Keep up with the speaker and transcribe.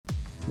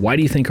Why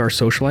do you think our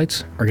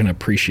socialites are going to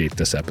appreciate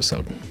this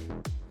episode?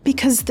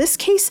 Because this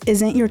case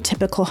isn't your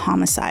typical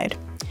homicide.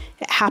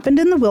 It happened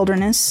in the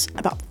wilderness,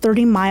 about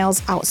 30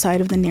 miles outside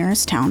of the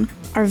nearest town.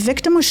 Our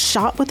victim was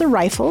shot with a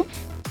rifle.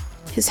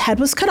 His head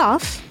was cut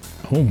off.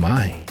 Oh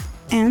my.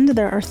 And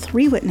there are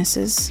 3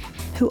 witnesses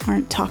who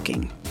aren't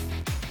talking.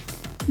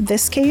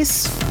 This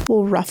case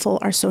will ruffle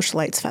our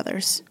socialites'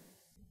 feathers.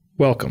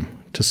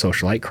 Welcome to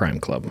Socialite Crime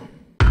Club.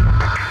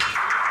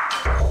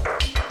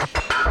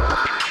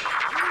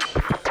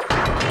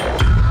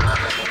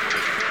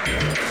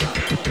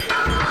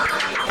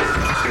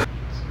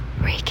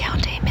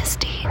 Recounting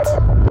misdeeds.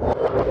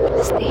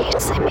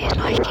 Misdeeds I made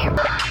like him.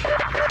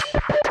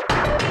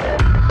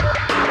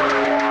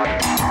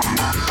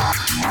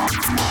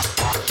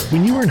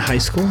 When you were in high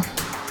school,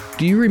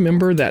 do you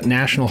remember that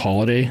national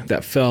holiday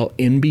that fell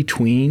in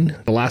between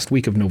the last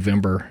week of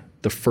November,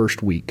 the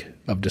first week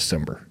of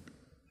December?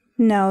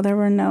 No, there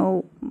were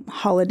no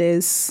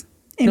holidays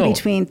in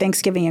between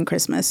Thanksgiving and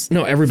Christmas.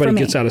 No, everybody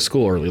gets out of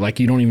school early. Like,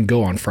 you don't even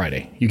go on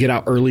Friday. You get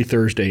out early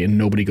Thursday and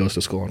nobody goes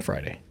to school on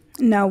Friday.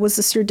 No, was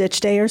this your ditch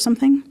day or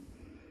something?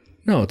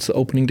 No, it's the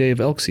opening day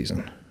of elk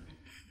season.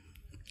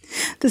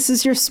 This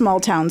is your small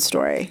town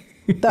story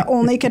that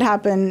only could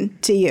happen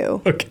to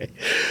you. Okay.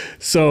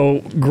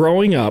 So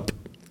growing up,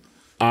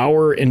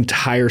 our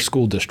entire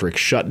school district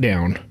shut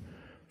down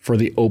for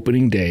the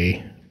opening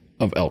day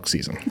of elk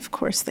season. Of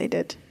course they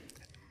did.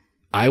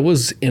 I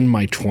was in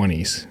my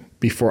 20s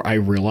before I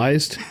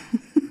realized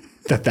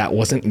that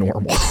wasn't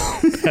normal.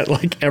 That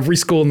like every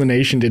school in the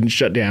nation didn't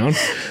shut down.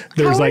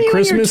 There was like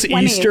Christmas,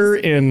 Easter,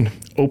 and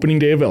opening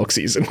day of elk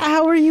season.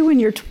 How were you in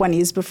your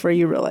 20s before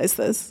you realized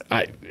this?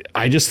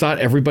 I just thought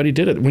everybody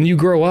did it. When you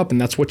grow up and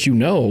that's what you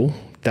know,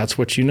 that's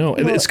what you know.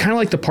 Well, it's kind of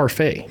like the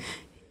parfait.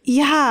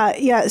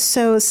 Yeah.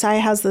 So Sai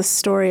has this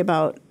story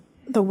about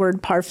the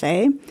word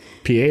parfait.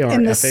 P-A-R-F-A-Y.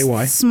 In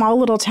this small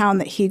little town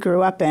that he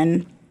grew up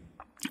in,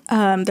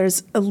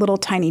 there's a little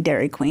tiny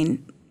Dairy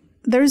Queen.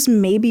 There's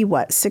maybe,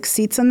 6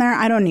 seats in there?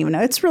 I don't even know.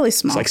 It's really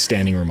small. It's like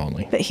standing room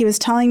only. But he was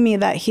telling me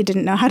that he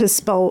didn't know how to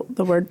spell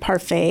the word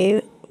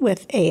parfait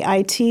with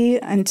A-I-T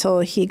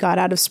until he got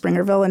out of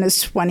Springerville in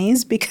his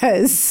 20s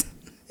because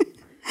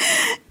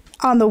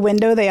on the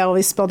window they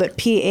always spelled it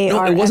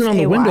P-A-R-F-A-Y. No, it wasn't on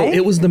the window.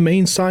 It was the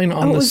main sign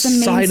on the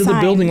side of the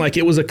building. Like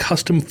it was a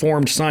custom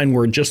formed sign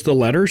where just the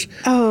letters.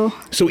 Oh.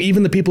 So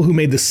even the people who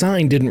made the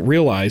sign didn't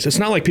realize. It's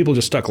not like people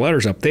just stuck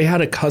letters up. They had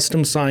a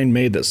custom sign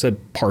made that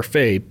said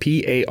parfait,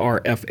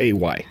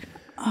 P-A-R-F-A-Y.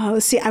 Oh,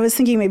 see, I was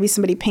thinking maybe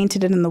somebody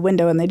painted it in the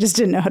window and they just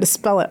didn't know how to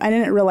spell it. I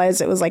didn't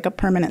realize it was like a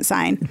permanent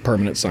sign.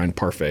 Permanent sign,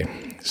 parfait.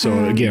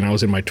 So again, I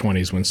was in my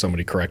 20s when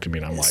somebody corrected me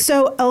and I'm like.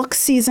 So elk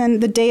season,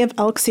 the day of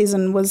elk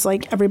season was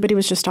like everybody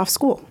was just off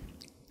school.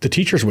 The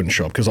teachers wouldn't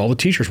show up because all the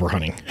teachers were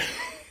hunting.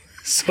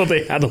 So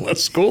they had to let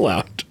school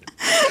out.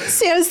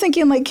 See, I was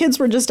thinking like kids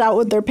were just out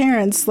with their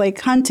parents like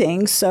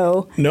hunting,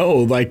 so. No,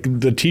 like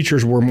the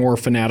teachers were more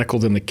fanatical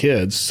than the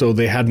kids. So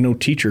they had no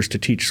teachers to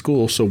teach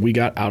school. So we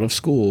got out of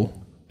school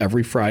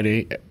every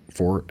Friday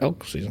for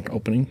elk season,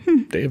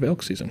 opening day of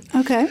elk season.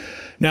 Okay.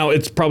 Now,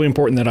 it's probably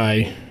important that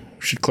I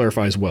should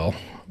clarify as well.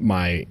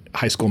 My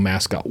high school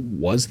mascot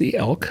was the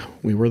elk.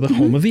 We were the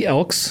home of the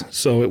Elks,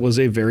 so it was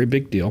a very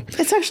big deal.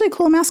 It's actually a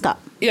cool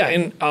mascot. Yeah,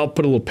 and I'll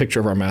put a little picture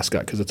of our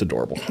mascot because it's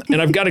adorable.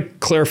 And I've got to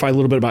clarify a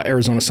little bit about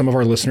Arizona. Some of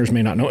our listeners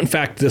may not know. In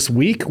fact, this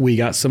week we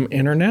got some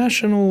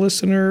international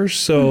listeners,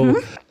 so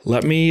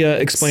let me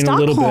explain a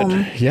little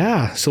bit.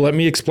 Yeah, so let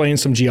me explain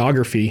some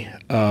geography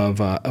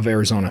of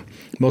Arizona.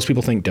 Most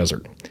people think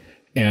desert.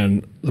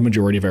 And the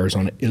majority of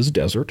Arizona is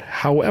desert.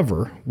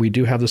 However, we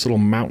do have this little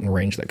mountain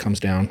range that comes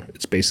down.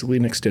 It's basically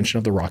an extension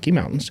of the Rocky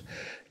Mountains.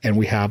 And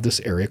we have this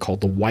area called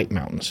the White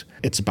Mountains.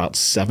 It's about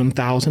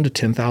 7,000 to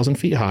 10,000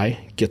 feet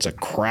high. Gets a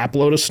crap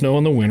load of snow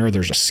in the winter.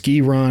 There's a ski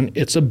run.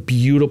 It's a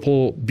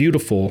beautiful,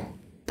 beautiful,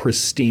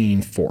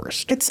 pristine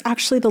forest. It's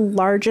actually the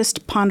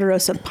largest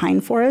ponderosa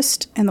pine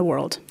forest in the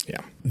world. Yeah.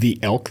 The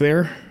elk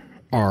there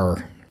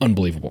are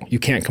unbelievable. You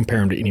can't compare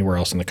them to anywhere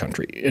else in the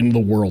country, in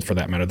the world for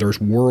that matter. There's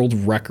world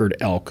record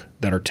elk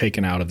that are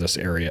taken out of this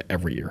area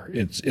every year.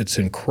 It's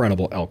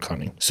incredible elk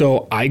hunting.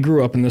 So I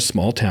grew up in this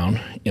small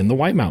town in the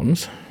White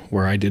Mountains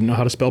where I didn't know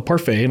how to spell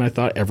parfait, and I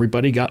thought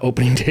everybody got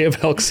opening day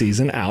of elk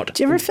season out.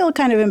 Do you ever feel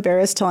kind of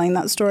embarrassed telling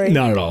that story?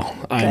 Not at all.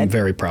 I'm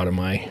very proud of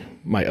my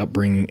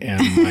upbringing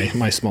and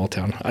my small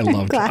town. I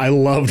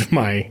loved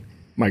my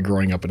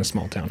growing up in a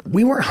small town.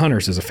 We weren't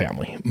hunters as a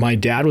family. My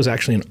dad was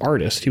actually an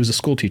artist. He was a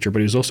school teacher, but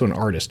he was also an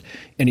artist,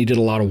 and he did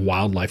a lot of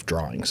wildlife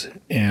drawings.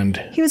 And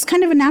he was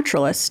kind of a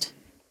naturalist.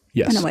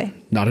 Yes. In a way.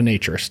 Not a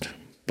naturist,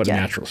 but a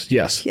naturalist.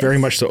 Yes, very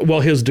much so.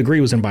 Well, his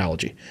degree was in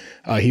biology.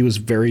 He was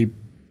very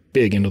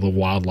big into the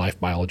wildlife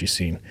biology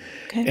scene.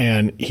 Okay.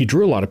 And he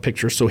drew a lot of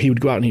pictures, so he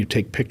would go out and he would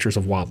take pictures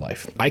of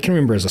wildlife. I can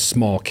remember as a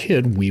small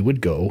kid, we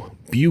would go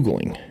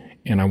bugling.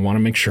 And I want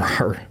to make sure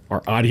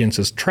our audience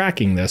is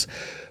tracking this.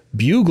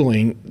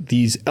 Bugling,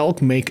 these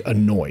elk make a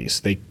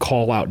noise. They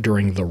call out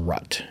during the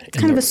rut.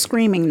 Kind of a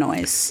screaming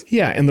noise.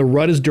 Yeah, and the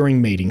rut is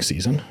during mating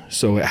season.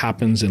 So it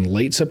happens in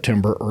late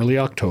September, early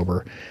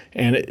October,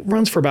 and it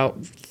runs for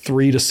about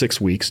 3 to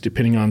 6 weeks,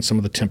 depending on some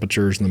of the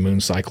temperatures and the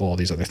moon cycle, all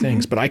these other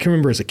things. But I can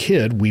remember as a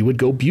kid, we would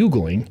go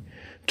bugling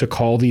to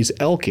call these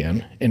elk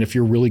in. And if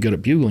you're really good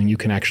at bugling, you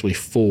can actually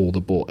fool the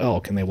bull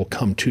elk and they will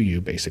come to you,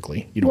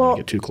 basically. You don't want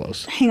to get too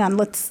close. Hang on,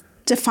 let's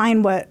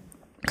define what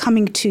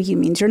coming to you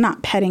means. You're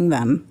not petting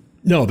them.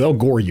 No, they'll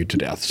gore you to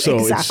death. So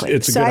exactly.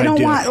 it's a good idea. So I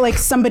don't want like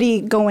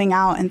somebody going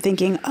out and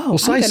thinking, oh,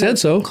 well, I said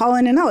so. Call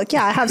in an elk.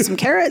 Yeah, I have some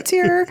carrots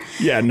here.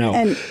 Yeah, no.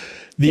 And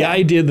the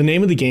idea, the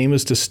name of the game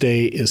is to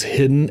stay as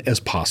hidden as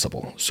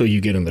possible. So you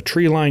get in the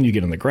tree line, you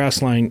get in the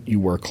grass line, you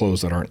wear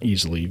clothes that aren't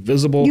easily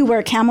visible. You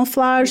wear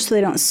camouflage so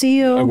they don't see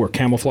you. I wear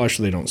camouflage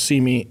so they don't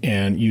see me,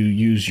 and you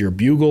use your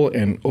bugle,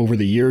 and over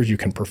the years you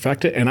can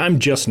perfect it. And I'm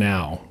just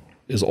now,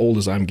 as old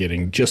as I'm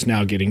getting, just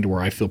now getting to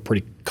where I feel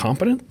pretty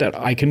competent that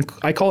I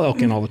call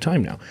elk in all the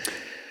time now.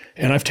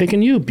 And I've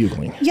taken you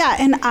bugling. Yeah,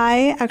 and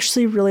I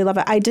actually really love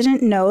it. I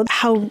didn't know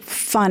how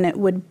fun it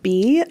would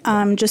be,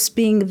 just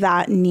being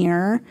that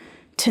near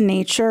to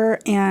nature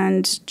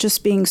and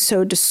just being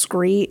so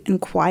discreet and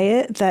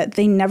quiet that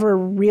they never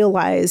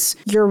realize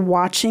you're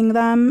watching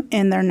them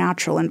in their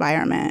natural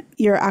environment.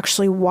 You're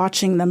actually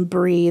watching them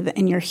breathe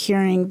and you're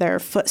hearing their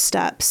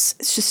footsteps.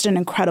 It's just an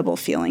incredible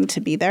feeling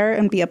to be there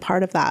and be a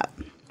part of that.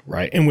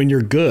 Right. And when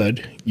you're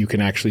good, you can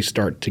actually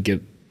start to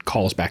get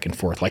calls back and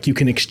forth. Like you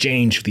can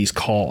exchange these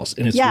calls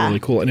and it's really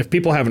cool. And if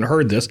people haven't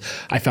heard this,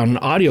 I found an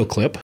audio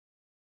clip.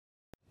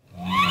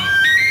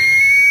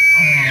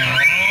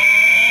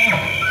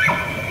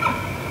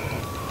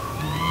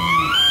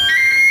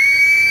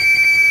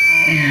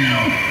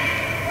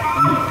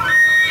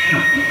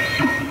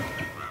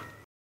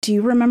 Do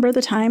you remember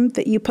the time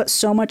that you put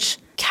so much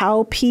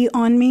cow pee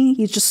on me?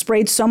 You just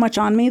sprayed so much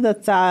on me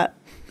that the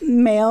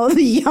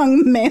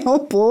young male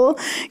bull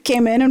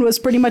came in and was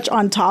pretty much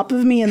on top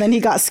of me. And then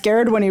he got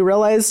scared when he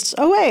realized,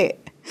 oh, wait,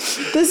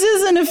 this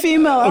isn't a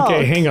female elk.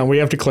 Okay, hang on. We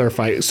have to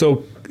clarify.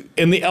 So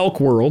in the elk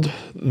world,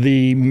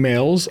 the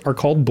males are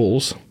called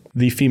bulls.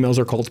 The females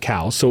are called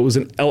cows. So it was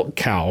an elk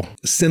cow,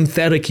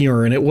 synthetic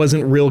urine. It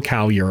wasn't real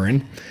cow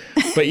urine.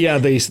 But yeah,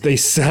 they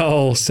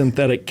sell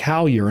synthetic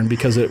cow urine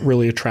because it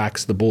really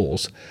attracts the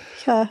bulls.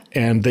 Yeah.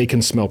 And they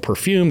can smell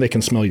perfume. They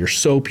can smell your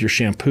soap, your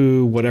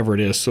shampoo, whatever it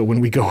is. So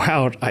when we go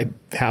out, I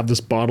have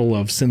this bottle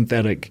of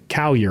synthetic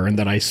cow urine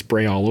that I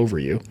spray all over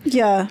you.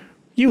 Yeah.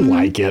 You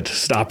like it.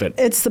 Stop it.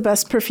 It's the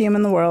best perfume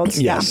in the world.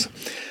 Yes.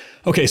 Yeah.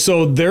 Okay,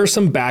 so there's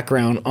some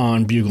background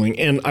on bugling.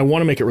 And I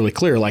want to make it really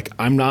clear. Like,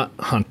 I'm not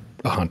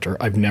a hunter.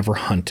 I've never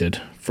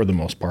hunted for the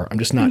most part. I'm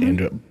just not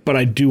into it. But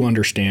I do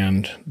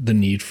understand the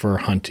need for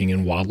hunting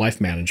and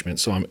wildlife management.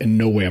 So I'm in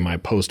no way am I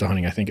opposed to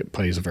hunting. I think it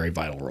plays a very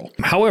vital role.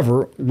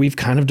 However, we've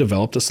kind of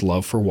developed this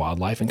love for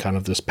wildlife and kind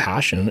of this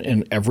passion.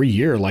 And every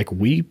year, like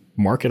we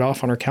mark it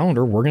off on our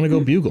calendar, we're going to go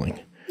bugling.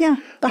 Yeah,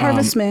 the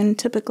harvest moon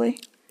typically.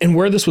 And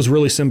where this was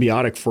really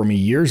symbiotic for me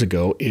years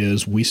ago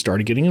is we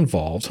started getting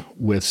involved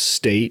with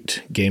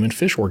state game and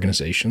fish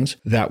organizations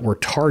that were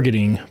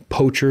targeting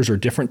poachers or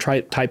different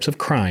types of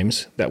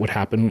crimes that would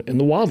happen in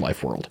the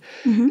wildlife world.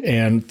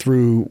 And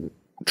through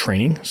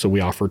training, so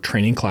we offered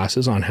training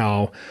classes on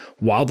how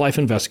wildlife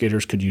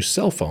investigators could use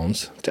cell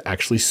phones to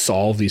actually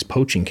solve these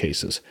poaching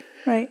cases.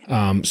 Right.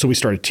 So we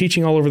started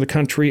teaching all over the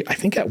country. I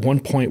think at one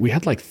point we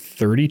had like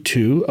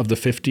 32 of the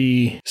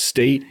 50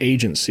 state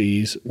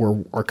agencies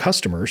were our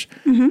customers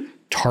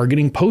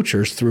targeting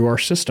poachers through our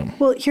system.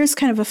 Well, here's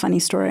kind of a funny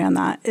story on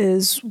that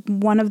is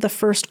one of the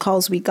first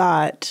calls we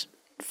got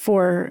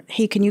for,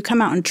 hey, can you come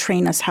out and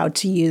train us how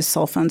to use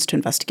cell phones to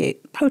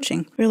investigate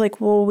poaching? We're like,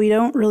 well, we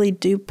don't really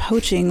do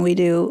poaching. We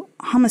do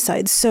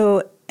homicides.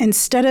 So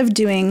instead of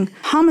doing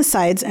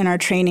homicides in our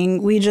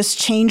training, we just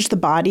changed the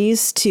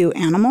bodies to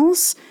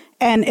animals.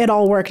 And it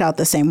all worked out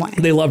the same way.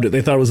 They loved it.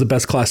 They thought it was the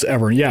best class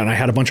ever. And yeah, and I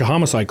had a bunch of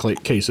homicide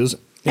cases.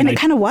 And it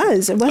kind of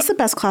was. It was the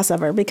best class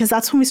ever because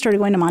that's when we started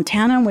going to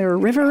Montana and we were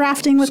river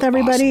rafting with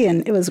everybody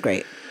and it was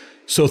great.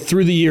 So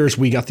through the years,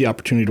 we got the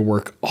opportunity to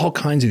work all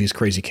kinds of these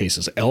crazy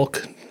cases.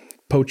 Elk,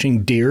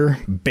 poaching, deer,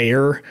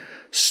 bear,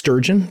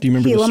 sturgeon. Do you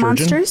remember Gila the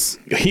sturgeon? monsters?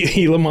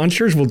 Gila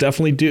monsters we'll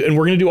definitely do. And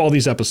we're going to do all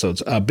these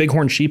episodes.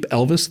 Bighorn sheep,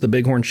 Elvis, the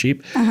bighorn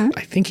sheep.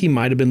 I think he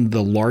might have been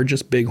the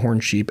largest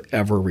bighorn sheep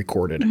ever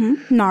recorded.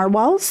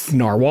 Narwhals.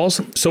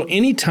 Narwhals. So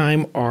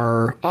anytime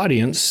our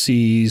audience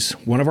sees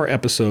one of our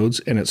episodes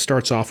and it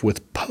starts off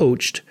with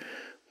poached,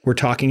 we're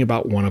talking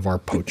about one of our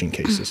poaching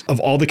cases. Of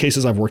all the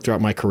cases I've worked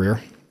throughout my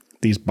career,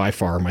 these by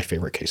far are my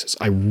favorite cases.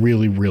 I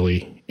really,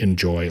 really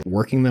enjoy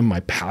working them. My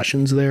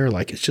passion's there.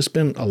 Like it's just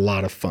been a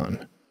lot of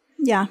fun.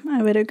 Yeah,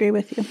 I would agree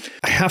with you.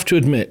 I have to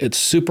admit, it's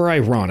super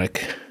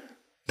ironic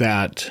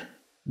that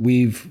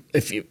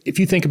if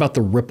you think about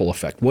the ripple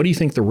effect, what do you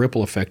think the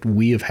ripple effect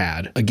we have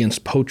had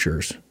against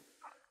poachers,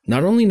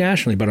 not only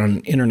nationally, but on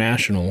an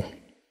international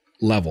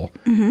level,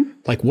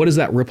 like what is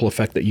that ripple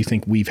effect that you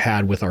think we've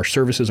had with our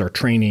services, our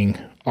training,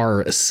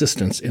 our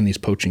assistance in these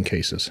poaching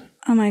cases?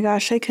 Oh my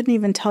gosh, I couldn't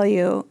even tell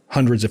you.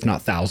 Hundreds, if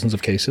not thousands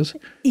of cases?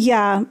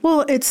 Yeah,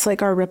 well, it's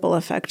like our ripple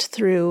effect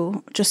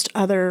through just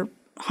other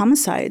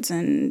homicides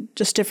and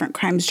just different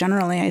crimes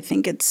generally. I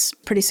think it's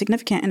pretty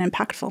significant and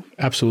impactful.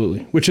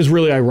 Absolutely. Which is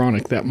really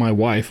ironic that my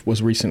wife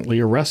was recently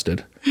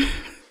arrested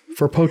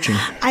for poaching.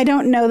 I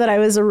don't know that I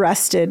was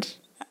arrested.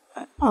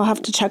 I'll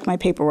have to check my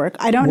paperwork.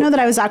 I don't know that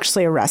I was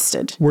actually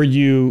arrested. Were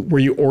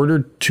you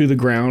ordered to the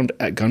ground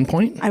at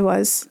gunpoint? I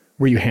was.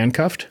 Were you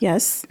handcuffed?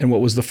 Yes. And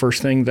what was the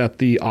first thing that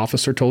the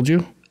officer told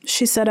you?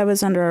 She said I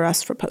was under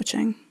arrest for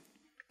poaching.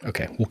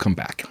 Okay, we'll come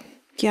back.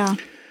 Yeah.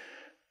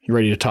 You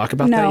ready to talk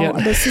about that yet?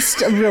 No, this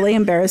is a really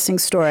embarrassing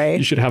story.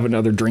 You should have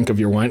another drink of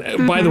your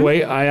wine. By the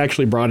way, I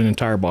actually brought an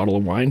entire bottle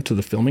of wine to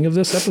the filming of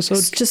this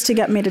episode. Just to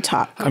get me to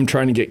talk. I'm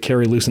trying to get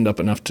Carrie loosened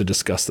up enough to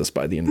discuss this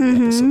by the end of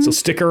the episode. So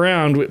stick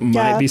around. It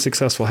might be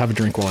successful. Have a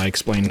drink while I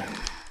explain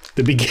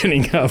the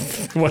beginning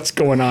of what's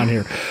going on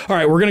here. All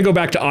right, we're going to go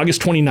back to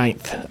August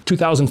 29th,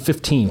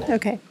 2015.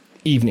 Okay.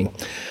 Evening.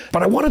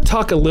 But I want to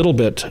talk a little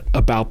bit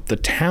about the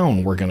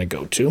town we're going to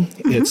go to.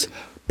 It's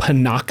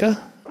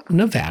Panaca,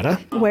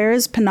 Nevada. Where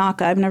is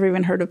Panaca? I've never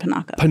even heard of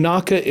Panaca.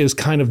 Panaca is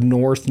kind of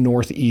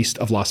northeast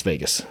of Las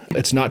Vegas.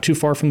 It's not too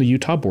far from the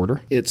Utah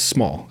border. It's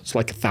small. It's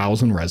like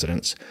 1,000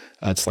 residents.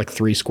 It's like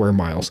 3 square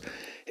miles.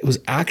 It was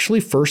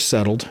actually first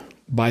settled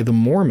by the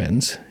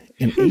Mormons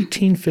in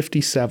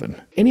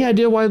 1857. Any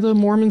idea why the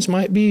Mormons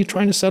might be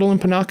trying to settle in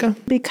Panaca?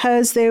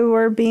 Because they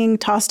were being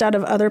tossed out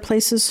of other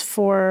places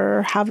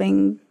for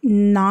having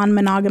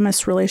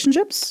non-monogamous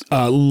relationships?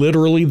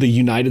 Literally, the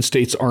United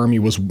States Army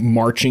was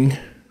marching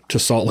to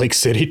Salt Lake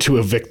City to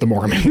evict the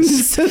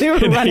Mormons. So they were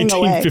running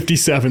away. In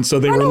 1857. So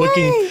they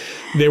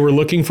were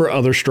looking for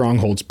other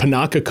strongholds.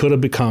 Panaca could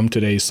have become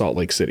today's Salt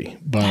Lake City.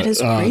 But that is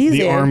crazy.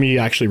 The Army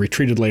actually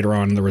retreated later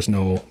on. There was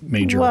no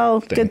major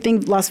good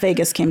thing Las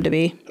Vegas came to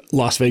be.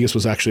 Las Vegas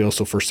was actually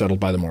also first settled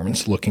by the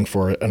Mormons, looking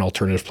for an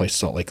alternative place to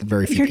Salt Lake.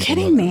 Very few You're people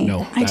kidding me.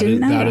 No, I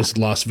didn't know that is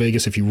Las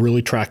Vegas. If you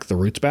really track the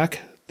roots back,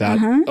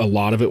 a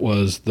lot of it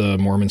was the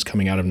Mormons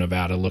coming out of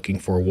Nevada looking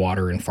for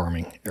water and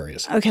farming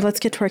areas. Okay, let's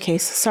get to our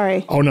case.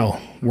 Sorry. Oh, no,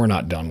 we're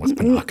not done with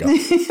Panaca.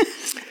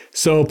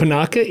 So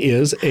Panaca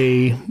is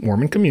a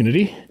Mormon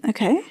community.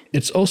 Okay.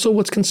 It's also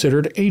what's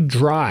considered a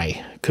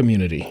dry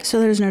community. So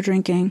there's no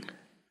drinking.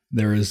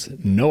 There is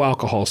no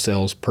alcohol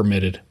sales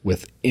permitted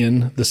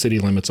within the city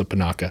limits of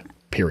Panaca,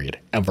 period,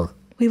 ever.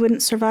 We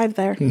wouldn't survive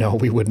there. No,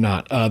 we would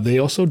not. They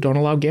also don't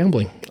allow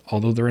gambling,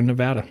 although they're in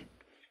Nevada.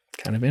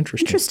 Kind of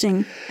interesting.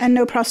 Interesting. And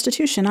no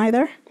prostitution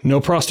either. No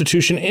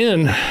prostitution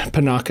in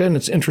Panaca, and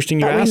it's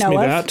interesting you asked me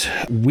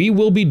that. We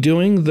will be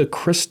doing the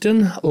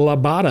Kristen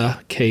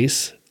Labata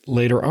case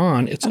later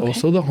on. It's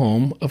also the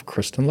home of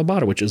Kristen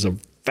Labata, which is a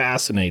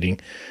fascinating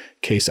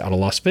case out of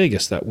Las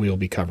Vegas that we'll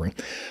be covering.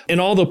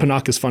 And although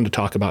Panaca is fun to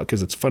talk about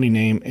because it's a funny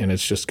name and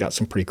it's just got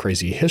some pretty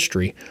crazy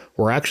history,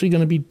 we're actually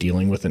going to be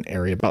dealing with an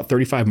area about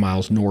 35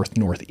 miles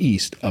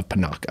northeast of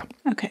Panaca.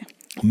 Okay.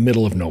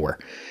 Middle of nowhere.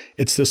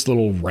 It's this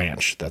little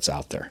ranch that's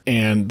out there.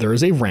 And there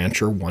is a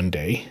rancher one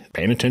day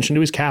paying attention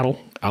to his cattle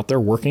out there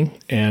working,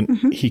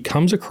 and he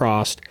comes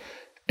across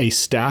a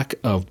stack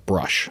of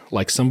brush,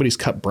 like somebody's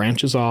cut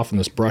branches off and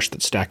this brush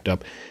that's stacked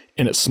up,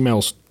 and it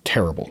smells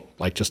terrible,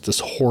 like just this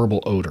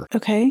horrible odor.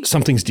 Okay.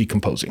 Something's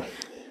decomposing.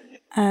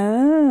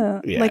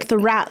 Oh, yeah. Like the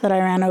rat that I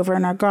ran over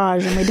in our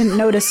garage and we didn't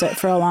notice it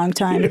for a long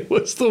time. It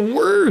was the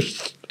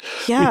worst.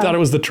 Yeah. We thought it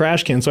was the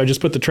trash can, so I just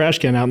put the trash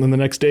can out, and then the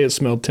next day it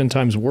smelled 10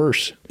 times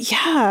worse.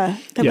 Yeah,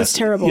 that was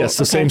terrible. Yes,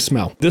 the same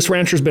smell. This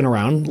rancher's been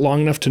around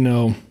long enough to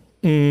know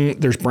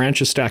there's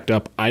branches stacked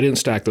up. I didn't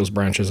stack those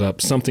branches up.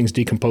 Something's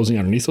decomposing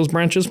underneath those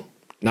branches.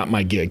 Not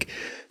my gig.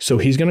 So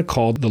he's going to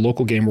call the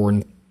local game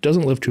warden.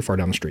 Doesn't live too far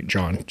down the street,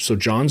 John. So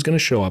John's going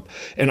to show up,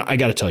 and I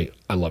got to tell you,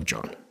 I love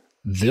John.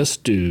 This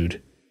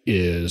dude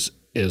is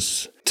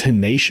as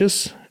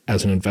tenacious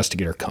as an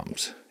investigator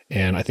comes.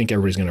 And I think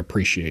everybody's going to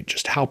appreciate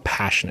just how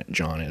passionate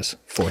John is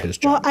for his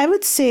job. Well, I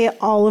would say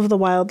all of the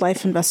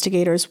wildlife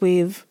investigators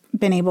we've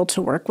been able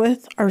to work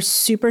with are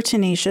super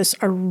tenacious,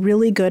 are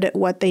really good at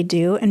what they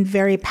do, and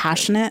very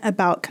passionate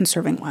about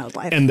conserving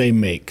wildlife. And they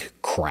make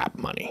crap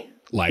money.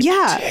 Like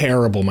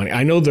terrible money.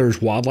 I know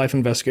there's wildlife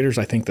investigators,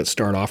 I think, that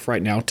start off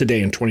right now,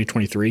 today in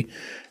 2023,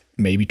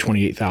 maybe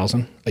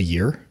 $28,000 a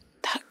year.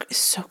 That is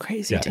so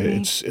crazy to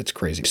me. It's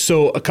crazy.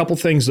 So a couple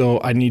things,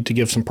 though, I need to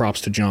give some props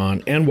to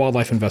John and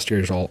wildlife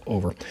investigators all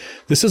over.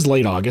 This is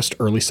late August,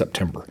 early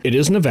September. It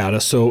is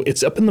Nevada, so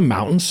it's up in the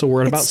mountains, so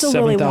we're at about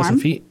 7,000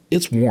 feet.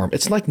 It's warm.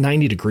 It's like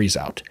 90 degrees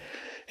out.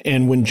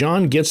 And when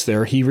John gets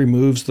there, he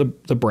removes the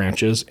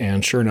branches,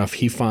 and sure enough,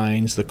 he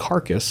finds the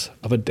carcass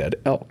of a dead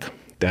elk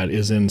that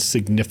is in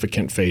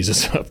significant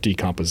phases of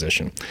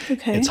decomposition.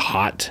 Okay. It's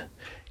hot.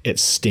 It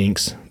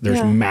stinks.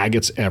 There's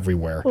maggots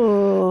everywhere.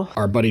 Oh.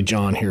 Our buddy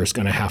John here is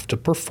going to have to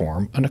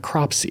perform a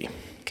necropsy.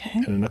 Okay.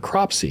 And a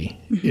necropsy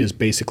is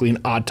basically an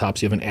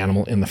autopsy of an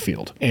animal in the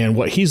field. And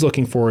what he's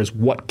looking for is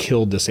what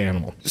killed this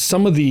animal.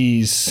 Some of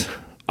these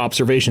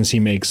observations he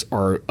makes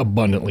are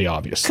abundantly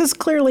obvious. Because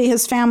clearly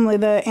his family,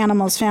 the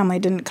animal's family,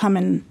 didn't come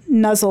and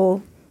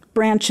nuzzle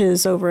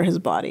branches over his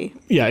body.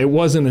 Yeah, it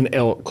wasn't an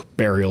elk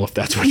burial, if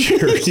that's what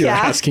you're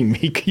asking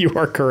me. You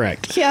are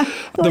correct. Yeah.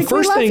 The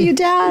first we love thing, you,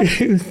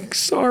 Dad.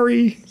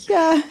 Sorry.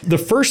 Yeah. The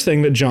first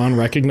thing that John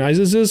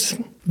recognizes is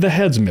the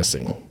head's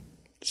missing.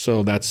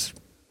 So that's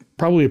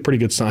probably a pretty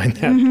good sign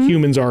that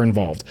humans are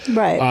involved.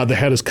 Right. The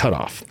head is cut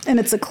off. And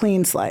it's a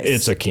clean slice.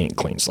 It's a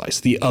clean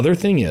slice. The other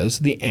thing is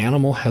the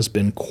animal has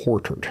been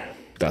quartered.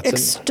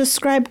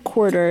 Describe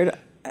quartered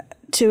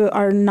to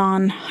our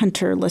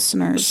non-hunter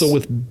listeners. So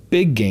with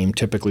big game,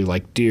 typically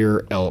like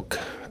deer, elk,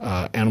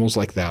 animals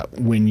like that,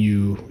 when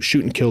you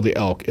shoot and kill the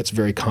elk, it's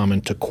very common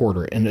to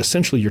quarter. And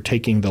essentially you're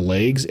taking the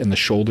legs and the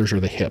shoulders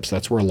or the hips.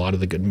 That's where a lot of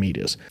the good meat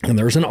is. And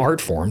there's an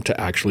art form to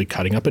actually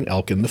cutting up an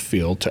elk in the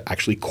field to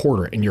actually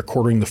quarter it. And you're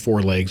quartering the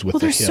forelegs with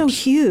the hips. Well, they're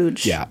so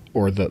huge. Yeah,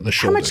 or the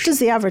shoulders. How much does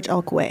the average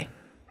elk weigh?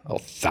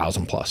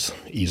 1,000 plus,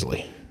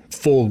 easily.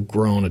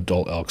 Full-grown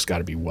adult elk's got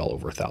to be well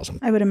over 1,000.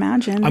 I would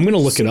imagine. I'm going to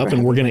look it up,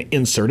 and we're going to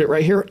insert it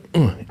right here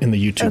in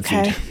the YouTube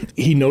feed.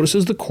 He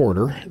notices the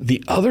quarter.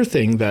 The other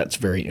thing that's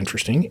very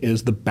interesting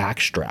is the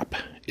back strap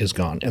is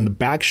gone. And the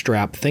back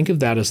strap, think of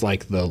that as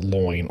like the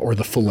loin or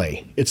the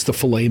fillet. It's the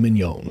filet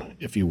mignon,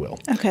 if you will.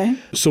 Okay.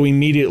 So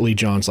immediately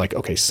John's like,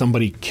 okay,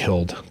 somebody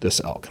killed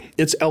this elk.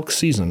 It's elk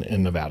season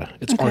in Nevada.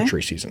 It's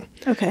archery season.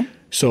 Okay.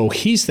 So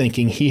he's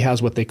thinking he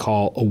has what they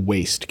call a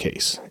waste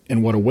case.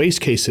 And what a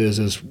waste case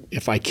is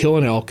if I kill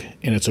an elk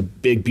and it's a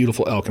big,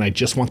 beautiful elk and I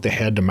just want the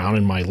head to mount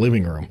in my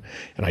living room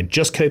and I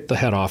just keep the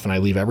head off and I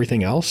leave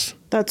everything else.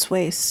 That's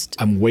waste.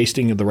 I'm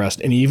wasting the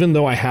rest. And even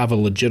though I have a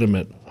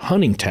legitimate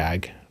hunting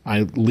tag,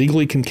 I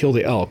legally can kill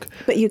the elk.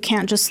 But you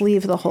can't just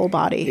leave the whole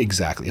body.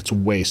 Exactly. It's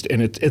waste.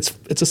 And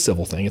it's a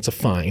civil thing. It's a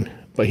fine.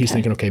 But he's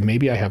thinking, okay,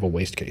 maybe I have a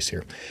waste case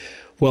here.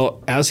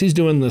 Well, as he's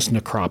doing this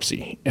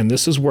necropsy, and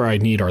this is where I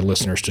need our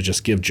listeners to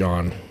just give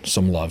John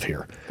some love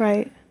here.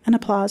 Right. An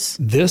applause.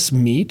 This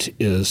meat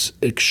is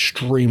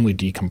extremely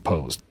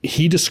decomposed.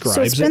 He describes it.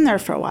 So it's been there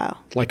for a while.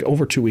 Like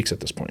over 2 weeks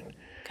at this point.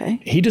 Okay.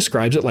 He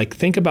describes it like,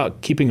 think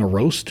about keeping a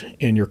roast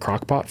in your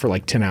crock pot for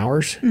like 10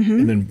 hours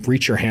and then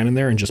reach your hand in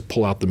there and just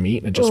pull out the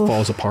meat and it just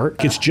falls apart.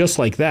 It's just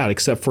like that,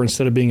 except for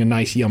instead of being a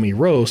nice, yummy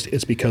roast,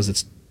 it's because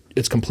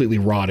it's completely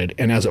rotted.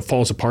 And as it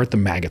falls apart, the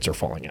maggots are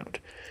falling out.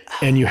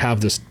 And you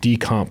have this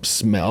decomp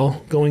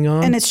smell going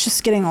on. And it's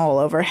just getting all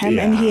over him,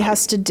 and he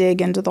has to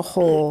dig into the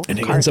whole And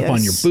it carcass. ends up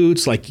on your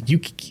boots. Like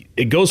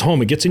it goes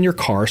home, it gets in your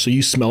car, so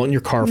you smell it in your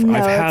car. No,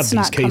 I've had it's these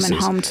not cases.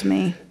 coming home to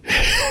me.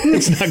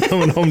 It's not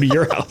coming home to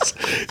your house.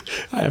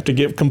 I have to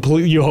get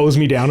completely, you hose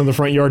me down in the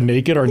front yard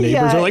naked. Our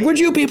neighbors are like, would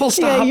you people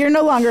stop? Yeah, you're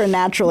no longer a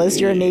naturalist,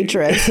 you're a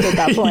naturist at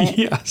that point.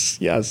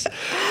 Yes.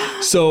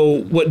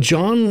 So what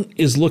John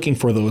is looking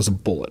for, though, is a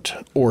bullet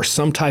or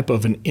some type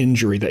of an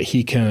injury that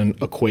he can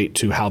equate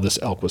to how this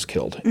elk was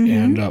killed.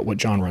 And what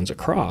John runs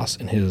across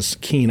and his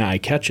keen eye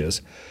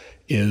catches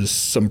is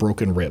some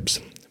broken ribs.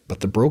 But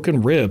the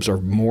broken ribs are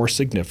more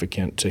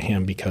significant to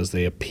him because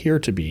they appear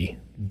to be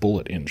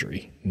bullet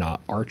injury,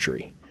 not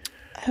archery.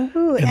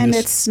 Oh, and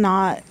it's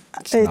not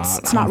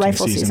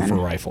rifle season for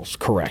rifles.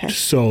 Correct. Okay.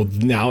 So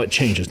now it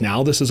changes.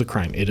 Now this is a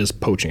crime. It is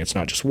poaching. It's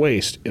not just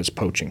waste. It's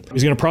poaching.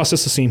 He's going to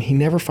process the scene. He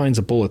never finds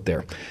a bullet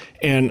there.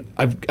 And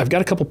I've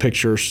got a couple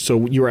pictures.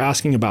 So you were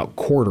asking about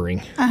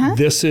quartering.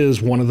 This is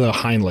one of the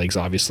hind legs,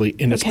 obviously,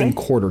 and it's been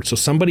quartered. So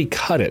somebody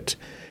cut it,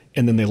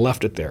 and then they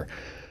left it there.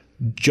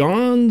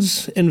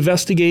 John's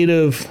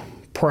investigative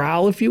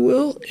prowl, if you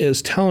will,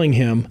 is telling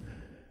him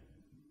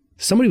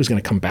somebody was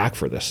going to come back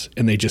for this,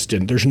 and they just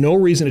didn't. There's no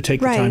reason to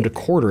take the time to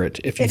quarter it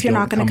if you're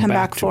not going to come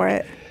back for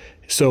it.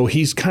 So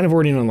he's kind of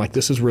already known, like,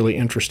 this is really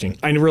interesting.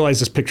 I realize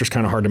this picture's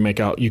kind of hard to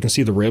make out. You can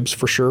see the ribs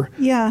for sure.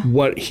 Yeah.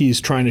 What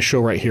he's trying to show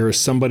right here is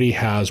somebody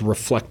has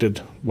reflected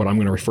what I'm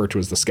going to refer to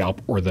as the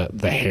scalp or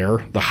the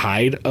hair, the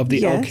hide of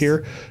the elk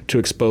here to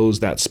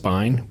expose that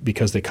spine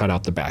because they cut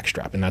out the back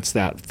strap. And that's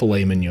that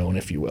filet mignon,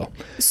 if you will.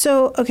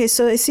 So, okay,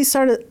 so I see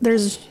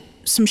there's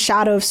some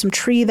shadow of some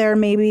tree there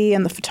maybe,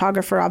 and the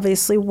photographer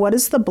obviously. What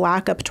is the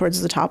black up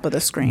towards the top of the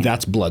screen?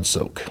 That's blood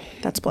soak.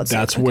 That's blood soak.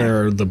 That's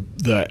where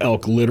the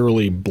elk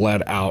literally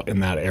bled out in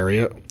that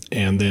area,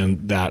 and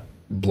then that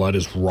blood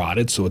is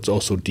rotted, so it's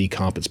also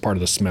decomp. It's part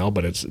of the smell,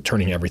 but it's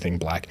turning everything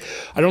black.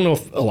 I don't know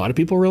if a lot of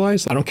people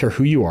realize, I don't care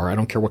who you are, I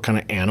don't care what kind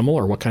of animal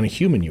or what kind of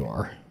human you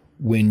are,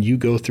 when you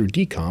go through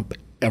decomp,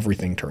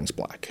 everything turns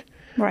black.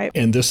 Right.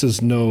 And this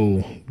is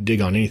no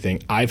dig on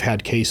anything. I've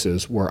had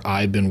cases where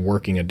I've been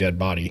working a dead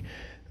body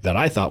that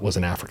I thought was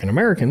an African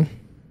American,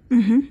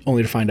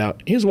 only to find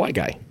out he was a white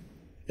guy,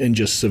 and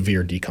just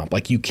severe decomp.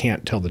 Like, you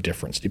can't tell the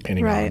difference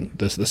depending on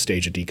the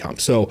stage of decomp.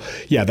 So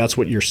yeah, that's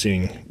what you're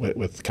seeing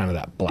with kind of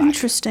that black.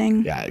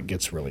 Interesting. Yeah, it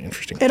gets really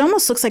interesting. It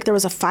almost looks like there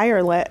was a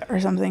fire lit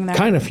or something there.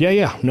 Kind of,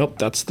 yeah. Nope,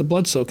 that's the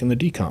blood soak and the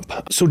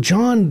decomp. So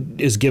John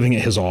is giving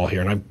it his all here,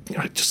 and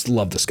I just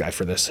love this guy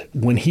for this.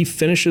 When he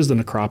finishes the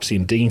necropsy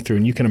and digging through,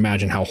 and you can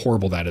imagine how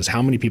horrible that is,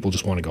 how many people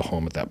just want to go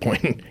home at that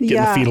point and get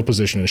in the fetal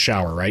position and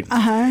shower, right?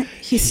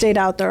 He stayed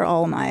out there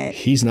all night.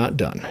 He's not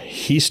done.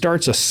 He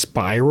starts a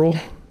spiral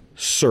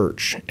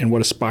search. And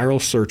what a spiral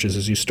search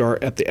is you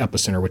start at the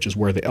epicenter, which is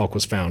where the elk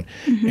was found,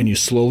 and you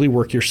slowly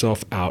work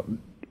yourself out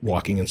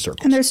walking in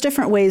circles. And there's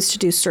different ways to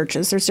do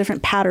searches. There's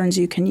different patterns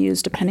you can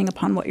use depending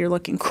upon what you're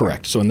looking for.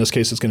 Correct. So in this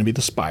case, it's going to be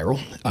the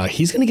spiral.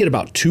 He's going to get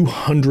about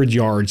 200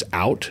 yards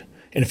out.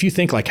 And if you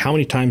think, like, how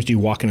many times do you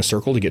walk in a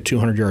circle to get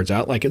 200 yards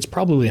out? Like, it's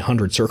probably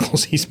 100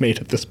 circles he's made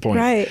at this point.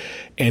 Right.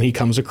 And he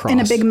comes across... In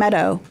a big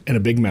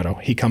meadow.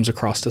 He comes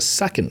across a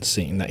second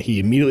scene that he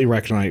immediately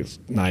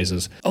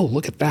recognizes, oh,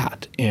 look at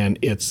that. And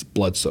it's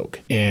blood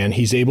soak. And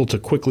he's able to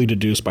quickly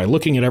deduce by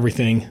looking at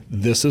everything,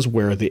 this is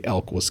where the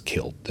elk was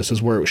killed. This is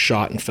where it was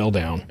shot and fell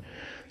down.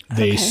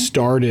 They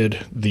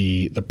started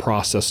the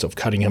process of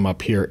cutting him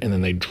up here, and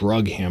then they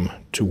drug him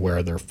to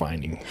where they're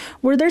finding.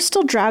 Were there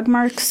still drag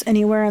marks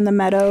anywhere in the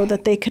meadow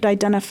that they could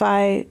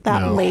identify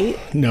that late?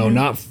 No,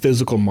 not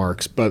physical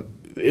marks, but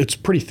it's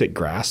pretty thick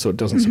grass, so it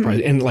doesn't surprise.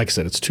 And like I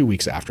said, it's 2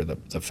 weeks after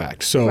the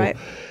fact. So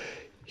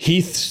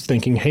he's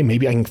thinking, hey,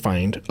 maybe I can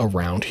find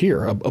around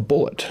here a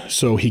bullet.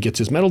 So he gets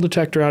his metal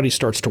detector out. He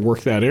starts to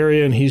work that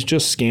area, and he's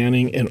just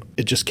scanning, and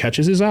it just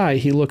catches his eye.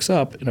 He looks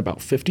up, and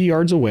about 50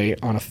 yards away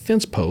on a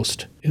fence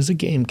post is a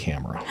game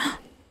camera.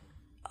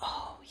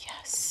 Oh,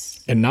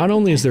 yes. And not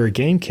only is there a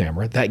game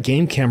camera, that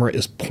game camera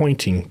is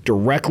pointing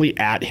directly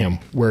at him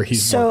where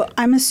he's... So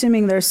I'm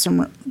assuming there's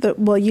some...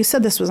 Well, you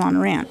said this was on a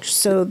ranch,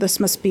 so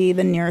this must be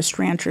the nearest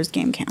rancher's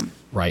game cam.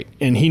 Right.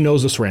 And he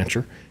knows this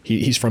rancher.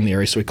 He's from the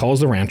area, so he calls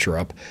the rancher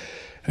up.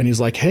 And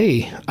he's like,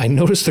 hey, I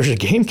noticed there's a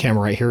game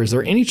camera right here. Is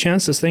there any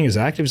chance this thing is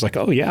active? He's like,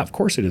 oh, yeah, of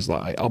course it is.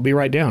 I'll be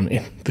right down.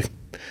 And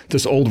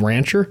this old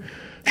rancher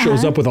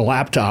shows up with a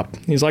laptop.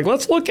 He's like,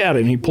 let's look at it.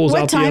 And he pulls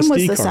out the SD card. What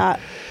time was this at?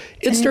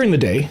 It's during the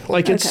day.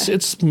 Like,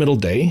 it's middle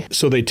day.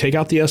 So they take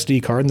out the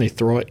SD card and they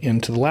throw it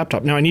into the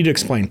laptop. Now, I need to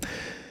explain.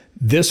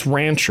 This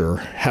rancher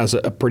has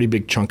a pretty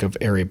big chunk of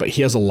area, but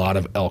he has a lot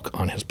of elk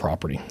on his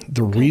property.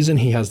 The reason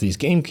he has these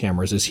game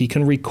cameras is he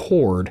can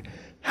record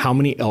how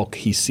many elk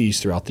he sees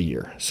throughout the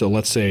year. So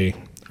let's say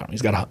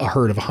he's got a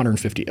herd of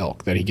 150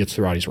 elk that he gets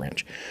throughout his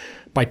ranch.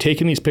 By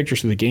taking these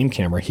pictures through the game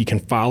camera, he can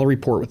file a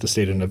report with the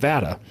state of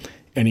Nevada,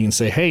 and he can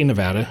say, hey,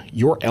 Nevada,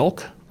 your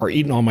elk are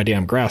eating all my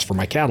damn grass for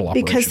my cattle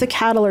operation. Because the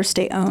cattle are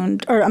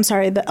state-owned, or I'm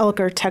sorry, the elk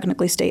are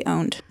technically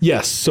state-owned.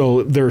 Yes,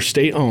 so they're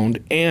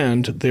state-owned,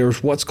 and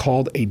there's what's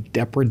called a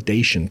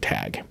depredation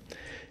tag.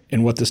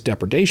 And what this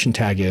depredation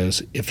tag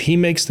is, if he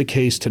makes the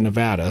case to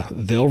Nevada,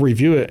 they'll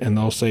review it and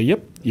they'll say,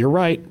 yep, you're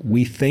right.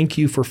 We thank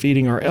you for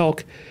feeding our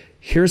elk.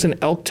 Here's an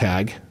elk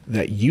tag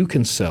that you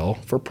can sell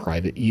for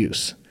private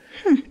use.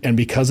 And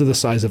because of the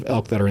size of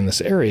elk that are in this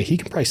area, he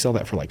can probably sell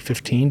that for like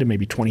 $15,000 to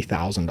maybe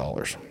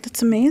 $20,000.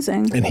 That's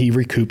amazing. And he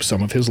recoups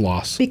some of his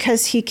loss.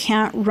 Because he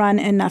can't run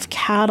enough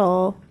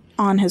cattle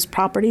on his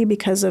property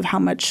because of how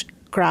much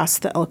grass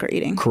the elk are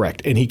eating.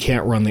 Correct. And he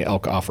can't run the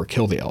elk off or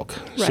kill the elk.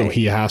 Right. So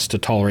he has to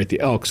tolerate the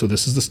elk. So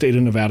this is the state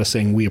of Nevada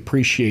saying, we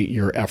appreciate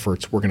your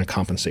efforts. We're going to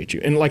compensate you.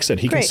 And like I said,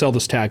 he can sell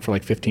this tag for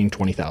like $15,000,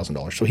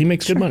 $20,000. So he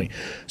makes good money.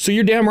 So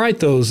you're damn right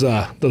those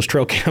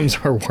trail cams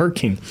are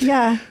working.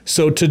 Yeah.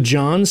 So to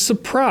John's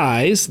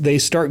surprise, they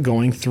start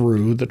going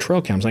through the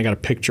trail cams. I got a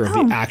picture of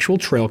the actual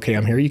trail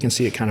cam here. You can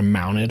see it kind of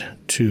mounted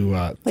to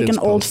like an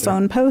old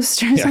phone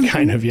post or something? Yeah,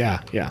 kind of,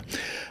 yeah.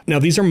 Now,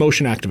 these are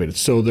motion activated,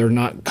 so they're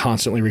not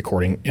constantly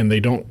recording, and they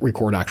don't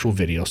record actual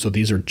video. So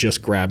these are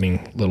just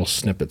grabbing little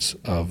snippets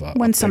of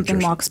when something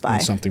walks by.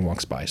 When something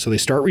walks by. So they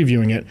start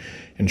reviewing it,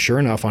 and sure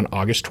enough, on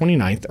August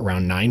 29th,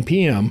 around 9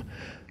 p.m.,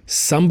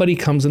 somebody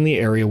comes in the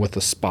area with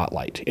a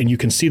spotlight, and you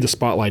can see the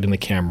spotlight in the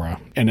camera.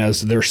 And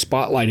as they're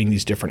spotlighting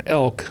these different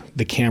elk,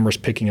 the camera's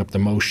picking up the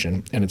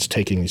motion, and it's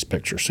taking these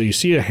pictures. So you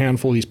see a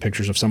handful of these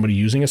pictures of somebody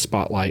using a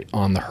spotlight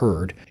on the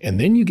herd,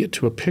 and then you get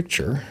to a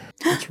picture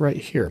that's right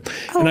here.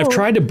 And I've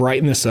tried to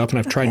brighten this up, and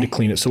I've tried to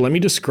clean it. So let me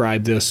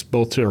describe this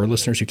both to our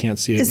listeners who can't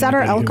see it. Is that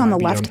our elk on the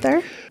left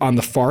there? On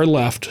the far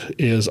left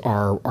is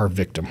our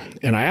victim.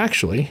 And I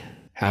actually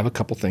have a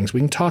couple things we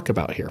can talk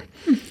about here.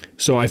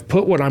 So I've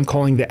put what I'm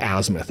calling the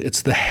azimuth.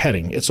 It's the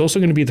heading. It's also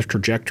going to be the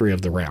trajectory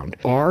of the round.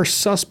 Our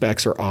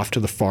suspects are off to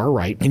the far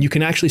right, and you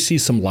can actually see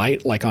some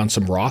light like on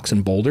some rocks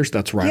and boulders.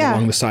 That's right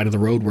along the side of the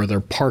road where they're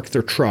parked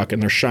their truck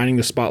and they're shining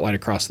the spotlight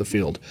across the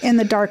field. In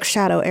the dark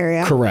shadow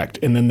area. Correct.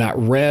 And then that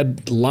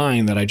red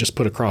line that I just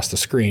put across the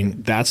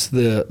screen, that's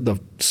the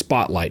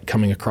spotlight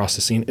coming across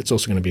the scene. It's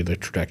also going to be the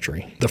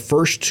trajectory. The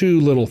first two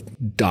little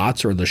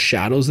dots or the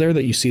shadows there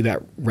that you see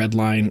that red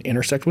line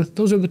intersect with,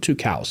 those are the two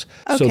cows.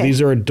 Okay. So these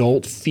are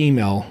adult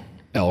female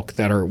elk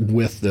that are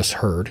with this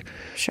herd.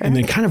 Sure. And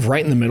then kind of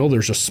right in the middle,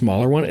 there's a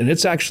smaller one, and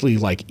it's actually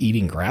like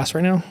eating grass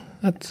right now.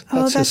 That's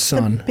his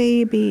son. The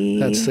baby.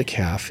 That's the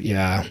calf,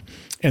 yeah.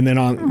 And then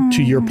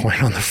to your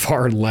point, on the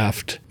far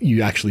left,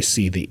 you actually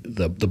see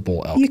the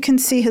bull elk. You can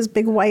see his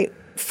big white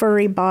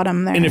furry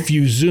bottom there. And if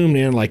you zoom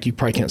in, like you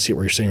probably can't see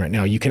what you're seeing right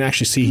now, you can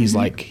actually see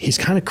he's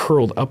kind of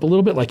curled up a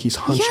little bit, like he's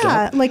hunched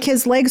up. Yeah, like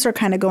his legs are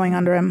kind of going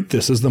under him.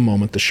 This is the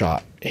moment the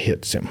shot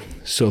hits him.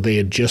 So they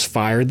had just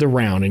fired the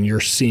round, and you're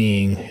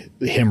seeing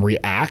him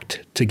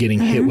react to getting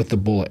hit with the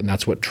bullet, and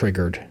that's what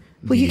triggered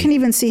Well, you can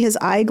even see his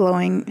eye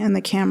glowing in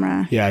the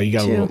camera. Yeah, you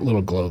got a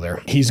little glow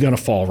there. He's going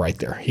to fall right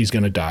there. He's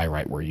going to die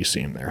right where you see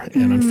him there.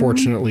 And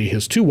unfortunately,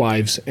 his 2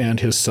 wives and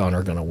his son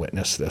are going to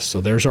witness this. So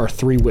there's our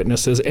 3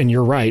 witnesses. And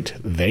you're right,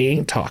 they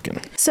ain't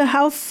talking. So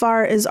how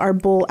far is our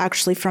bull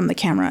actually from the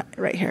camera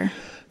right here?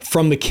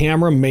 From the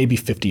camera, maybe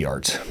 50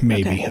 yards,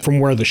 maybe. Okay.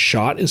 From where the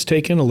shot is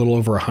taken, a little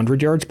over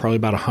 100 yards, probably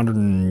about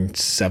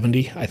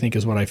 170, I think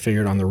is what I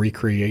figured on the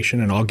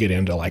recreation. And I'll get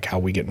into like how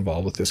we get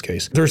involved with this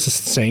case. There's this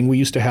saying we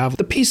used to have,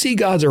 the PC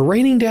gods are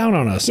raining down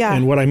on us. Yeah.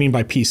 And what I mean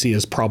by PC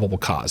is probable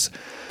cause.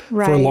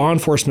 Right. For law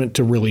enforcement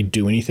to really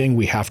do anything,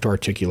 we have to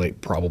articulate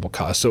probable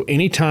cause. So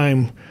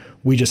anytime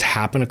we just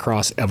happen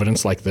across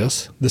evidence like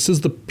this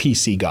is the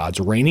PC gods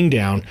raining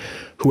down.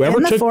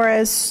 In the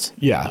forest.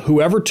 Yeah,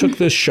 whoever took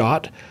this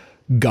shot,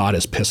 God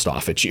is pissed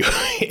off at you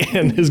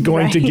and is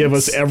going to give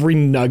us every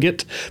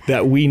nugget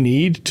that we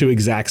need to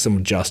exact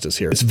some justice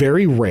here. It's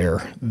very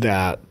rare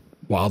that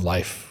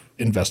wildlife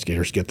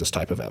investigators get this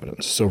type of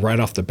evidence. So right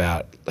off the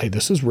bat, hey,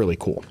 this is really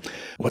cool.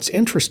 What's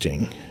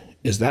interesting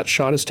is that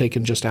shot is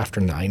taken just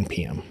after 9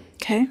 p.m.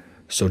 Okay.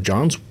 So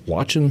John's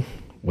watching,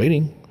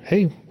 waiting.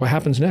 Hey, what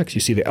happens next?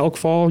 You see the elk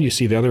fall. You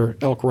see the other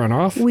elk run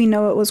off. We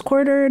know it was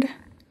quartered.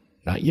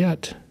 Not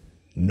yet.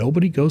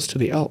 Nobody goes to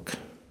the elk.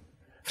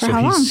 For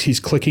how long? He's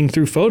clicking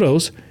through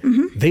photos.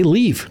 They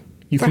leave.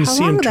 You can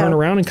see them turn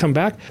around and come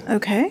back.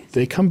 Okay.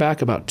 They come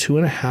back about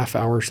 2.5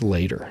 hours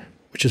later,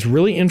 which is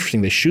really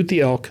interesting. They shoot the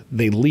elk,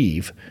 they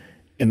leave,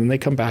 and then they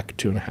come back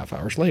 2.5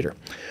 hours later.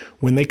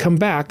 When they come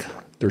back,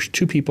 there's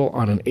 2 people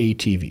on an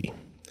ATV,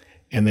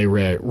 and they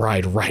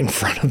ride right in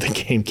front of the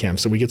game cam.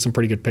 So we get some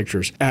pretty good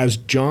pictures. As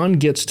John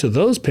gets to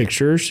those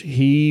pictures,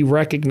 he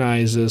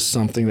recognizes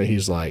something that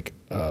he's like,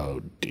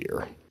 oh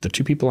dear. The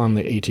 2 people on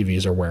the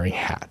ATVs are wearing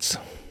hats.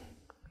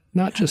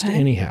 Not just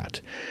any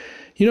hat.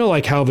 You know,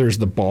 like how there's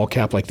the ball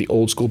cap, like the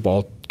old school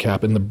ball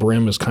cap, and the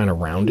brim is kind of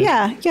rounded?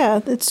 Yeah.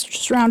 It's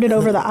just rounded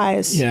over the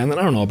eyes. Yeah, and then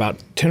I don't know,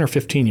 about 10 or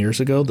 15 years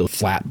ago, the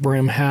flat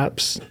brim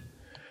hats.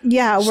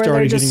 Yeah, where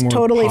they're just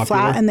totally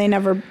flat and they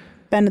never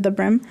bend to the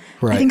brim.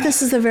 Right. I think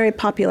this is a very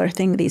popular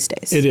thing these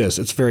days. It is.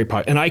 It's very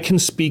popular. And I can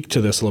speak to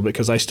this a little bit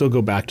because I still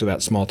go back to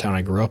that small town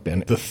I grew up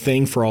in. The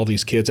thing for all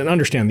these kids, and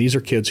understand these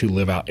are kids who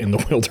live out in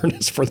the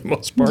wilderness for the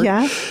most part.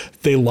 Yeah.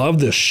 They love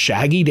this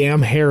shaggy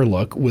damn hair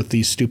look with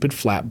these stupid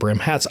flat brim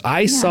hats.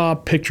 I saw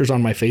pictures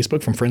on my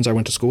Facebook from friends I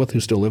went to school with who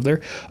still live there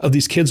of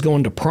these kids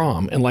going to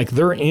prom and like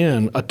they're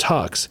in a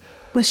tux.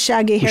 With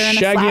shaggy hair and a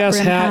flat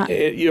brim hat.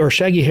 Or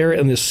shaggy hair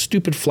and this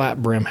stupid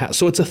flat brim hat.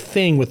 So it's a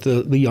thing with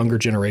the younger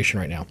generation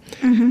right now.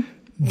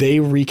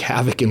 They wreak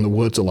havoc in the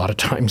woods a lot of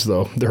times,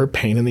 though. They're a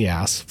pain in the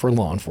ass for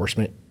law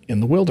enforcement in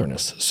the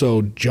wilderness.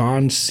 So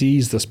John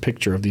sees this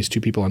picture of these 2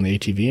 people on the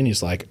ATV, and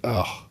he's like,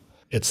 oh,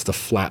 it's the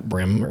flat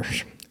brim.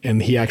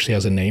 And he actually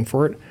has a name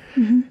for it.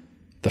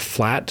 The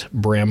Flat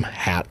Brim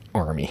Hat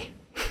Army.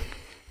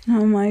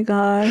 Oh my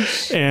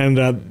gosh. And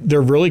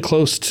they're really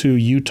close to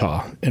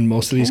Utah. And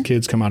most of these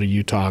kids come out of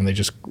Utah and they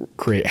just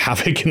create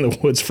havoc in the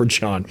woods for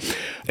John.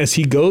 As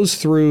he goes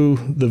through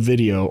the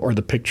video or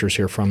the pictures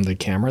here from the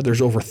camera, there's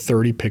over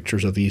 30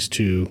 pictures of these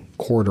 2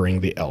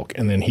 quartering the elk.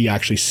 And then he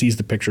actually sees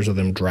the pictures of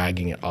them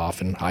dragging it off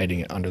and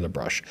hiding it under the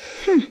brush.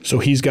 So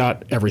he's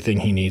got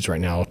everything he needs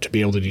right now to be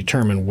able to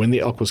determine when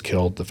the elk was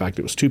killed, the fact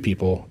it was 2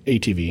 people,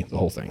 ATV, the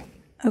whole thing.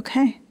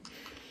 Okay.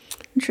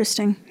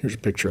 Interesting. Here's a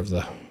picture of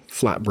the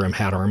Flat Brim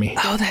Hat Army.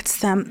 Oh, that's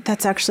them.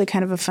 That's actually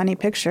kind of a funny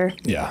picture.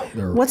 Yeah.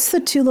 What's the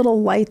 2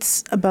 little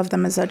lights above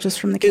them? Is that just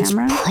from the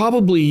camera? It's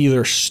probably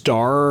either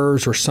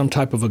stars or some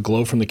type of a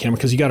glow from the camera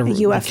because you got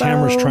the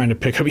camera's trying to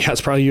pick up. Yeah,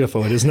 it's probably a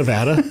UFO. It is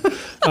Nevada.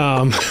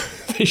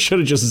 They should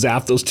have just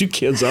zapped those 2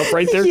 kids up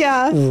right there.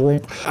 Yeah.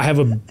 I have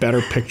a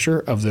better picture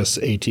of this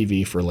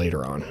ATV for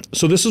later on.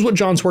 So this is what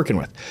John's working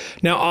with.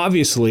 Now,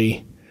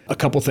 obviously, a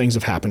couple things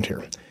have happened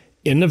here.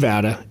 In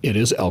Nevada, it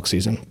is elk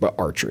season, but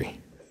archery.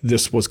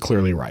 This was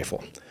clearly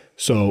rifle.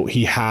 So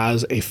he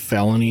has a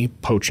felony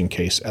poaching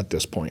case at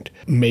this point.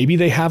 Maybe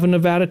they have a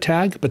Nevada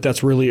tag, but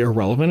that's really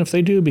irrelevant if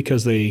they do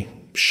because they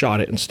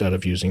shot it instead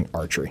of using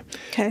archery.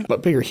 Okay.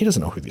 But bigger, he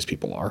doesn't know who these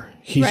people are.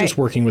 He's just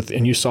working with,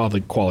 and you saw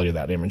the quality of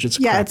that image. It's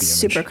a crappy image.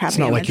 Super crappy. It's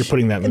not like you're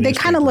putting that in the They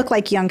newspaper. kind of look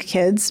like young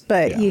kids,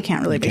 but you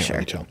can't really be sure.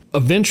 Really tell.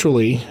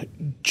 Eventually,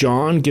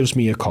 John gives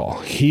me a call.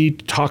 He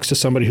talks to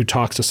somebody who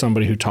talks to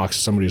somebody who talks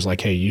to somebody who's like,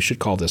 hey, you should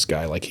call this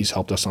guy. Like, he's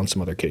helped us on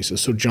some other cases.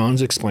 So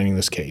John's explaining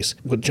this case.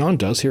 What John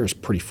does here is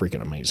pretty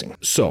freaking amazing.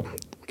 So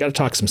we got to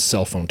talk some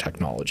cell phone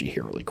technology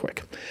here really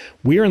quick.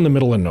 We are in the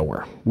middle of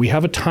nowhere. We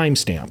have a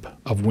timestamp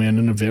of when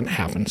an event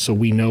happened. So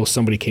we know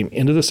somebody came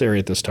into this area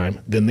at this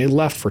time, then they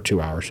left for 2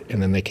 hours,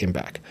 and then they came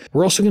back.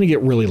 We're also going to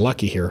get really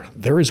lucky here.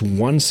 There is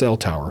one cell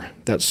tower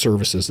that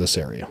services this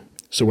area.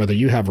 So whether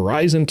you have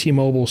Verizon,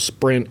 T-Mobile,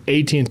 Sprint,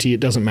 AT&T, it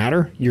doesn't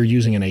matter. You're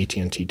using an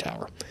AT&T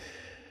tower.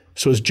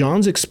 So as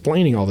John's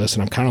explaining all this,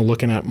 and I'm kind of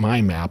looking at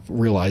my map,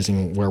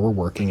 realizing where we're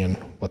working and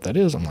what that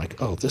is, I'm like,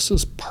 oh, this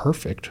is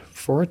perfect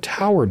for a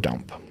tower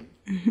dump.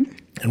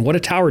 And what a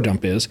tower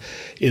dump is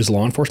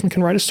law enforcement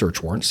can write a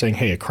search warrant saying,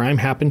 hey, a crime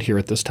happened here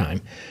at this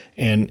time.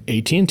 And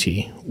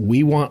AT&T,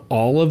 we want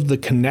all of the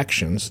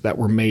connections that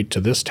were made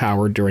to this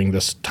tower during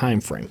this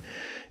time frame.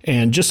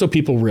 And just so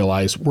people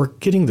realize, we're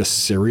getting the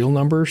serial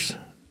numbers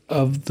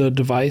of the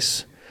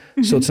device.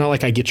 So it's not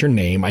like I get your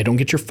name, I don't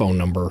get your phone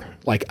number,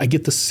 like I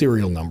get the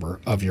serial number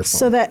of your phone.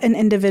 So that an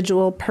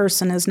individual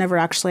person is never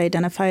actually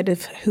identified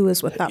of who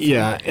is with that phone.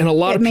 Yeah, and a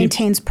lot of people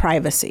maintains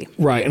privacy.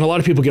 Right, and a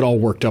lot of people get all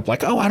worked up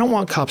like, oh, I don't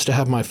want cops to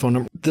have my phone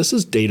number. This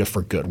is data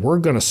for good. We're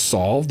going to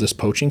solve this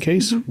poaching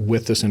case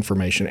with this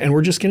information, and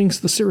we're just getting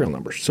the serial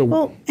numbers. So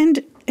well,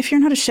 and if you're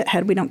not a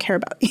shithead, we don't care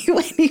about you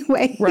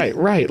anyway.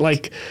 Right.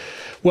 Like,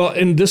 well,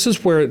 and this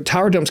is where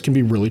tower dumps can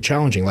be really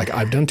challenging. Like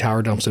I've done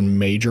tower dumps in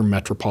major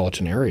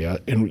metropolitan area,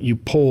 and you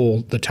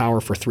pull the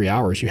tower for 3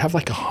 hours, you have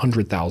like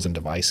 100,000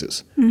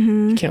 devices.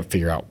 You can't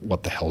figure out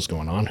what the hell's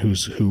going on,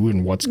 who's who,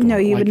 and what's going on. No,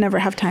 you like, would never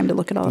have time to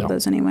look at all of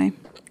those anyway.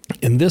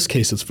 In this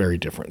case, it's very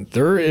different.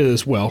 There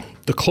is, well,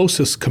 the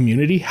closest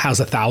community has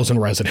 1,000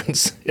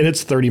 residents, and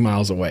it's 30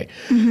 miles away.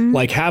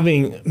 Like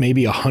having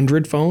maybe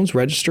 100 phones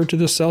registered to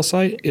this cell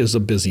site is a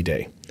busy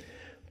day.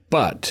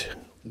 But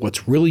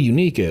what's really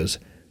unique is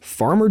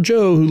Farmer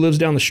Joe, who lives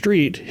down the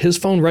street, his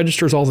phone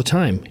registers all the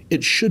time.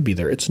 It should be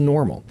there. It's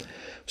normal.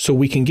 So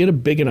we can get a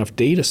big enough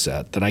data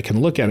set that I can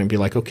look at it and be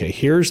like, okay,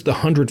 here's the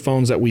 100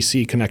 phones that we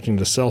see connecting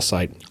to the cell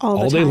site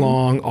all day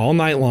long, all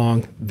night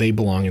long. They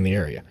belong in the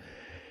area.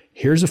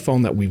 Here's a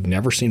phone that we've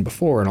never seen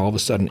before, and all of a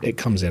sudden it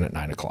comes in at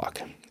 9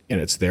 o'clock.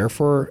 And it's there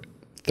for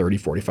 30,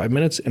 45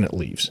 minutes, and it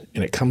leaves.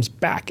 And it comes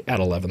back at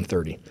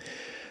 11:30.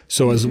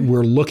 So as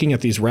we're looking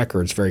at these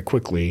records very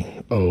quickly,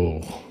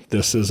 oh,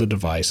 this is a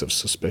device of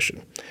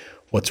suspicion.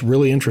 What's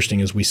really interesting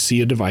is we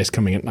see a device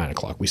coming at 9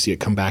 o'clock. We see it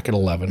come back at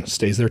 11,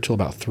 stays there till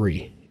about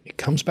 3. It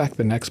comes back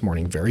the next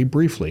morning very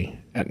briefly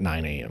at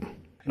 9 a.m.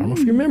 I don't know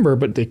if you remember,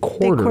 but they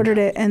quartered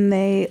it and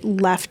they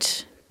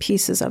left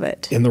pieces of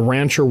it. And the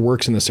rancher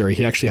works in this area.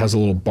 He actually has a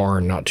little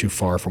barn not too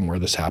far from where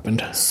this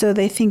happened. So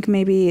they think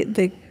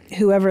maybe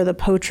whoever the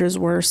poachers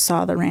were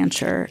saw the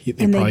rancher. They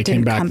probably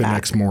came back the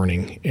next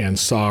morning and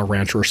saw a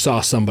rancher or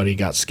saw somebody,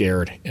 got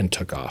scared, and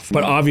took off.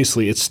 But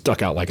obviously it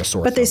stuck out like a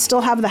sore thumb. But they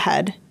still have the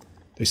head.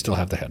 They still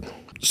have the head.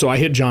 So I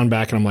hit John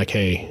back and I'm like,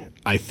 hey,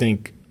 I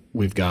think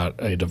we've got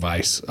a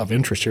device of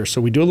interest here.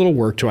 So we do a little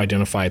work to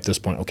identify at this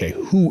point, okay,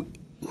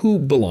 who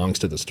belongs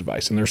to this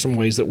device? And there's some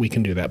ways that we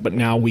can do that. But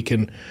now we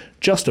can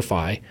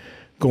justify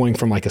going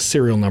from like a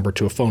serial number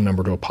to a phone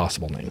number to a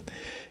possible name.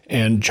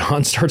 And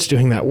John starts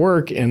doing that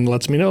work and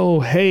lets me know,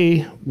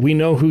 hey, we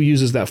know who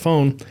uses that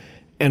phone,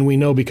 and we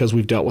know because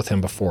we've dealt with him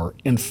before.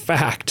 In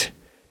fact,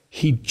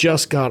 he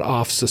just got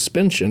off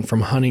suspension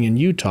from hunting in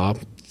Utah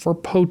for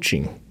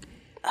poaching.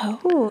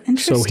 Oh,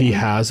 interesting. So he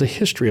has a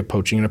history of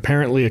poaching. And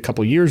apparently a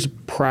couple years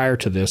prior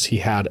to this, he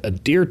had a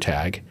deer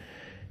tag,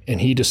 and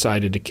he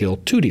decided to kill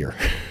 2 deer.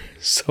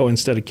 So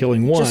instead of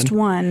killing just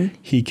one,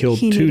 he killed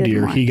 2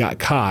 deer. He got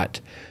caught.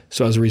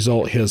 So as a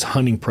result, his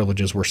hunting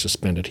privileges were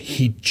suspended.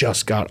 He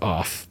just got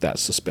off that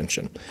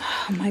suspension.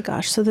 Oh my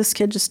gosh. So this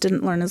kid just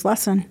didn't learn his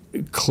lesson.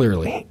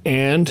 Clearly.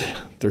 And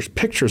there's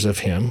pictures of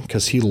him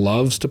because he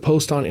loves to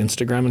post on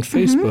Instagram and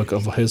Facebook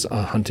of his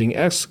hunting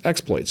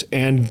exploits.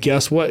 And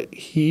guess what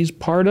he's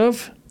part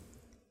of?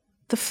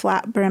 The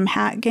flat brim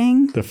hat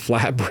gang? The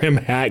flat brim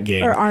hat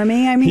gang. Or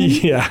army, I mean.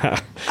 Yeah.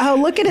 Oh,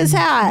 look at his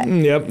hat.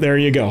 Yep, there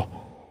you go.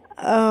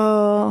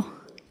 Oh.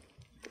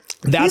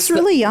 He's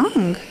really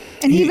young.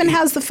 And he even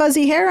has the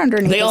fuzzy hair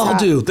underneath. They all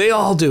do. They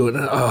all do.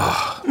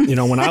 You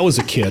know, when I was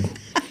a kid,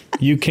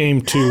 you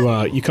come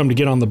to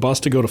get on the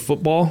bus to go to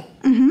football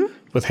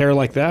with hair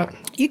like that.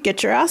 You'd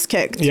get your ass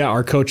kicked. Yeah,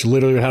 our coach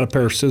literally had a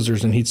pair of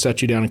scissors and he'd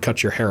set you down and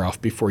cut your hair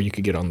off before you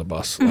could get on the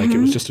bus. Like it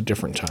was just a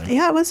different time.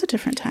 Yeah, it was a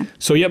different time.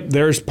 So yep,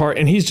 there's part,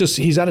 and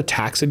he's at a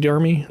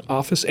taxidermy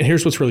office. And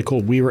here's what's really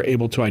cool. We were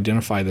able to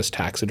identify this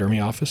taxidermy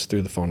office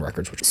through the phone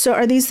records. So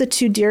are these the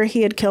 2 deer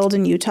he had killed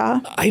in Utah?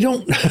 I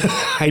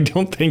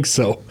don't think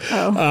so.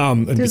 Oh,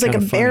 there's like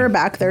a bear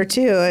back there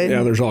too.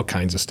 Yeah, there's all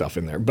kinds of stuff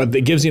in there. But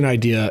it gives you an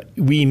idea.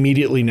 We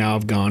immediately now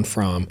have gone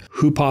from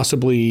who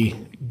possibly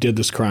did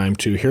this crime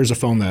to here's a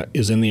phone that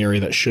is in the area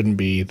that shouldn't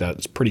be,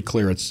 that's pretty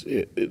clear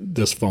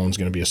this phone's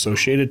going to be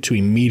associated, to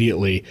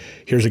immediately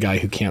here's a guy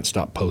who can't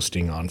stop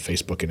posting on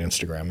Facebook and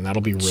Instagram, and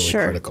that'll be really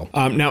critical.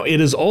 Now, it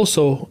is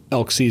also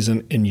elk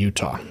season in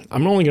Utah.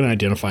 I'm only going to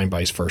identify him by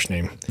his first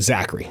name,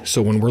 Zachary.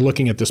 So when we're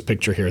looking at this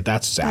picture here,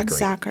 that's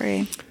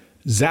Zachary.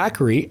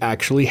 Zachary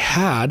actually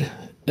had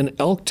an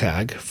elk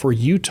tag for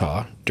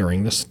Utah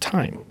during this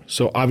time.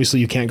 So obviously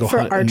you can't go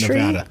hunt in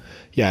Nevada.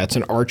 Yeah, it's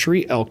an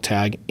archery elk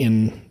tag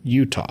in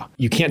Utah.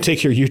 You can't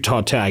take your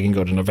Utah tag and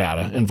go to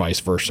Nevada and vice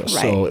versa. Right.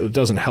 So it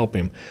doesn't help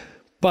him.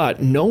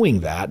 But knowing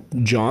that,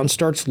 John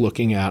starts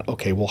looking at,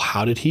 okay, well,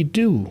 how did he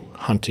do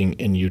hunting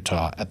in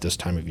Utah at this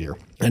time of year?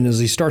 And as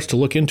he starts to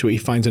look into it, he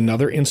finds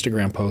another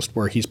Instagram post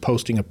where he's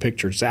posting a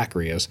picture,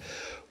 Zachary is,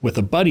 with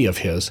a buddy of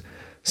his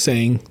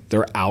saying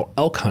they're out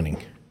elk hunting.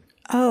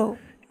 Oh.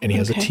 And he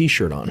has a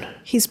T-shirt on.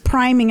 He's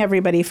priming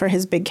everybody for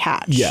his big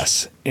catch.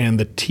 Yes. And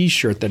the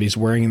T-shirt that he's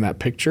wearing in that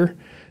picture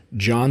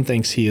John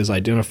thinks he is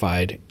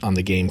identified on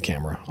the game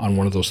camera. On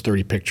one of those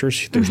 30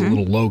 pictures, there's a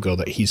little logo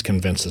that he's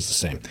convinced is the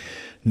same.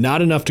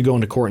 Not enough to go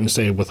into court and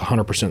say with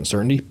 100%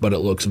 certainty, but it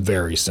looks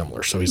very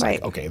similar. So he's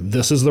like, okay,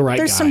 this is the right guy.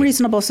 There's some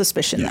reasonable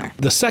suspicion there.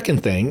 The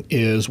second thing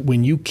is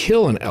when you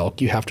kill an elk,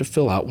 you have to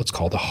fill out what's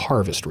called a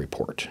harvest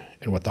report.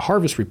 And what the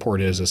harvest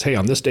report is, hey,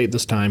 on this date,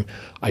 this time,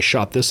 I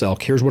shot this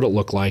elk. Here's what it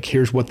looked like.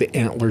 Here's what the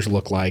antlers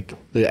look like,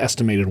 the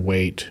estimated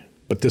weight.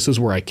 But this is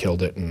where I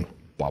killed it and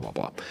blah, blah,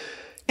 blah.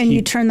 And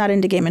you turn that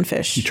into Game and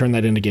Fish. You turn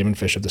that into Game and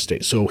Fish of the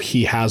state. So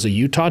he has a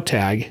Utah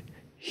tag.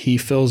 He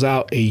fills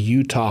out a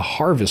Utah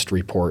harvest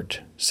report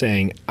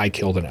saying, I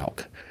killed an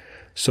elk.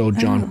 So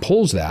John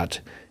pulls that,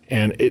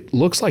 and it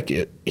looks like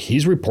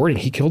he's reporting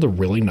he killed a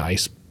really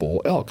nice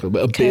bull elk,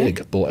 a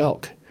big bull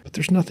elk. But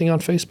there's nothing on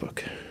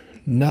Facebook,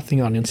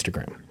 nothing on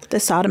Instagram.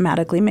 This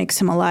automatically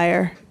makes him a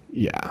liar.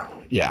 Yeah.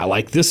 Yeah,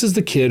 like this is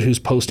the kid who's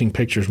posting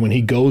pictures when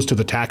he goes to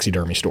the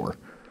taxidermy store.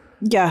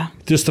 Yeah.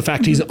 Just the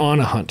fact he's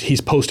on a hunt,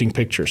 he's posting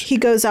pictures. He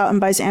goes out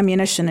and buys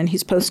ammunition and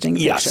he's posting a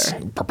yes,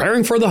 picture.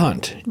 Preparing for the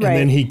hunt. Right.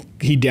 And then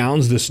he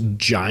downs this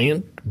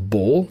giant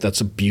bull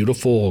that's a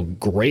beautiful,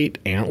 great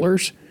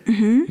antlers.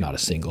 Not a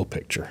single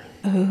picture.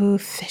 Oh,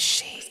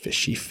 fishy.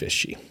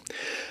 Fishy.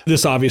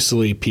 This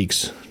obviously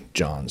piques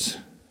John's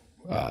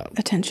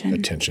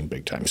attention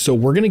big time. So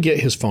we're going to get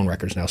his phone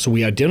records now. So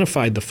we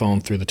identified the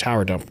phone through the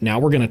tower dump. Now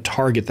we're going to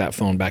target that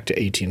phone back to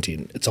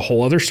AT&T. It's a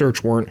whole other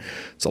search warrant.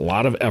 It's a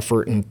lot of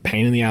effort and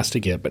pain in the ass to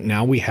get. But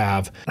now we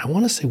have, I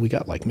want to say we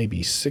got like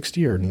maybe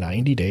 60 or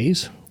 90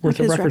 days worth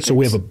of records. So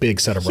we have a big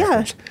set of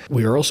records.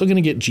 We are also going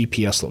to get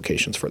GPS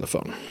locations for the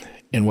phone.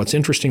 And what's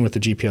interesting with the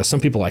GPS, some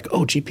people are like,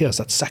 oh, GPS,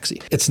 that's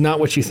sexy. It's not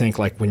what you think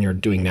like when you're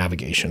doing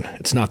navigation.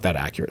 It's not that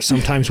accurate.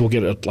 Sometimes we'll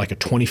get a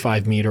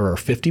 25 meter or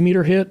 50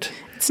 meter hit.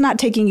 It's not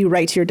taking you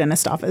right to your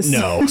dentist office.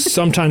 No,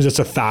 sometimes it's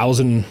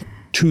 1,000,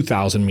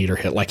 2,000 meter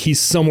hit. Like he's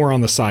somewhere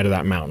on the side of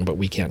that mountain, but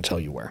we can't tell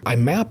you where. I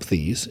map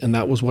these, and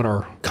that was what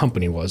our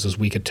company was, is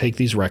we could take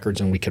these records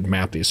and we could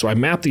map these. So I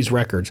mapped these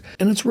records,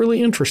 and it's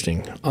really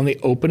interesting. On the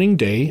opening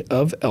day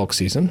of elk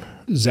season,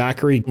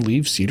 Zachary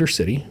leaves Cedar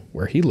City,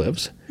 where he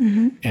lives,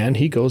 and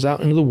he goes out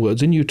into the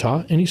woods in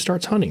Utah, and he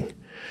starts hunting.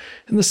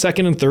 And the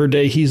second and third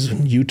day, he's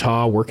in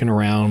Utah working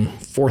around.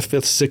 Fourth,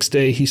 fifth, sixth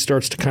day, he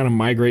starts to kind of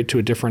migrate to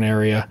a different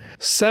area.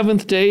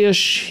 Seventh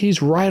day-ish,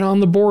 he's right on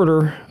the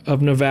border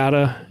of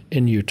Nevada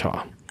and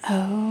Utah.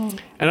 Oh.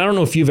 And I don't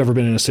know if you've ever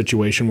been in a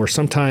situation where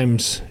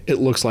sometimes it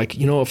looks like,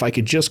 if I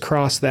could just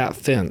cross that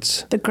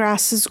fence. The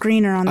grass is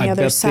greener on the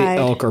other side. I bet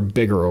the elk are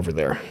bigger over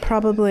there.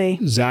 Probably.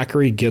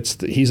 Zachary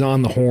he's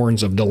on the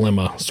horns of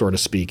dilemma, so to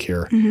speak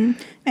here.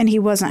 And he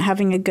wasn't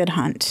having a good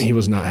hunt. He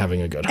was not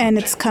having a good hunt. And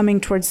it's coming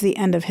towards the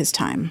end of his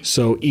time.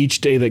 So each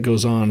day that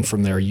goes on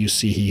from there, you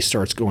see he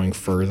starts going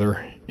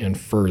further and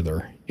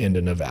further into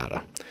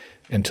Nevada.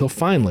 Until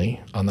finally,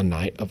 on the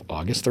night of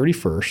August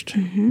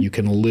 31st, you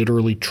can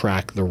literally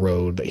track the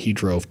road that he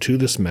drove to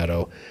this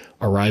meadow,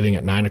 arriving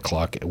at 9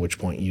 o'clock, at which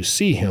point you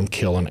see him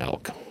kill an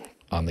elk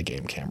on the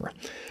game camera.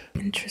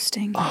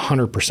 Interesting.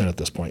 100% at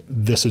this point.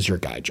 This is your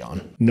guy,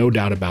 John. No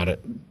doubt about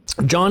it.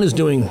 John is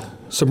doing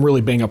some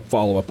really bang-up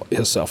follow-up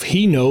himself.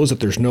 He knows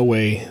that there's no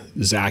way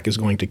Zach is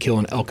going to kill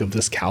an elk of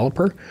this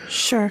caliber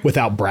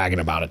without bragging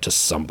about it to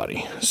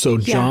somebody. So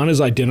John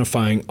is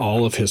identifying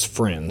all of his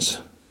friends,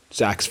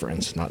 Zach's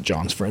friends, not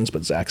John's friends,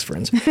 but Zach's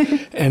friends,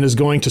 and is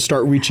going to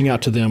start reaching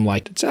out to them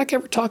like, did Zach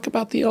ever talk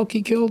about the elk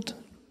he killed?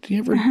 Do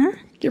you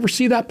ever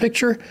see that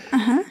picture?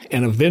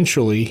 And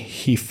eventually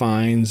he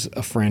finds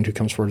a friend who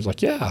comes forward and is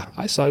like, yeah,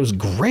 I saw it was a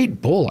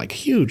great bull, like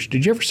huge.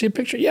 Did you ever see a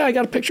picture? Yeah, I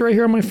got a picture right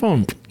here on my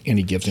phone. And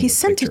he gives him the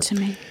picture. He sent it to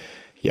me.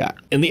 Yeah.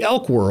 In the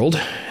elk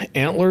world,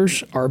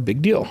 antlers are a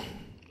big deal.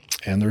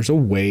 And there's a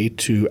way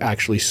to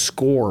actually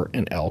score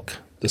an elk.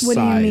 What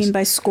do you mean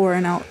by score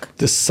an elk?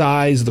 The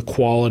size, the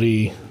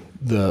quality,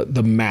 the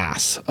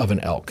mass of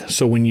an elk.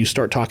 So when you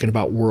start talking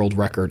about world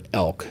record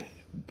elk,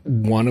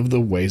 one of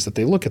the ways that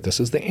they look at this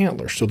is the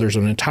antlers. So there's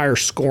an entire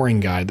scoring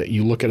guide that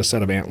you look at a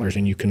set of antlers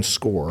and you can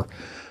score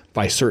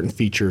by certain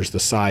features, the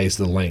size,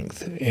 the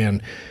length.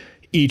 And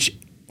each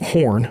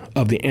horn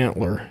of the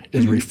antler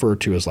is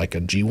referred to as like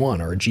a G1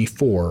 or a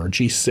G4 or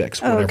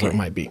G6, whatever it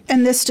might be.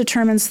 And this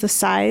determines the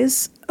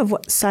size of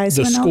what size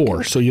of an elk? The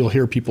score. So you'll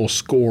hear people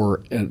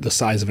score the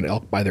size of an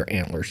elk by their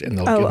antlers, and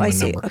they'll give them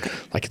a number. Okay.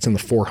 Like it's in the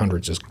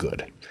 400s is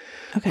good.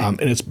 Okay. And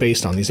it's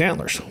based on these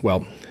antlers.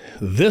 Well,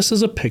 this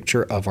is a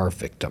picture of our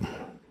victim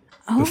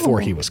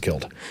before he was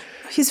killed.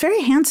 He's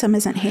very handsome,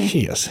 isn't he?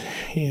 He is.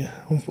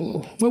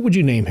 What would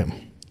you name him?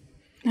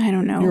 I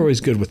don't know. You're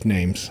always good with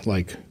names,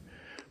 like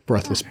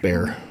Breathless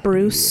Bear.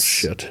 Bruce.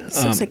 Shit.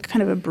 Looks like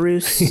kind of a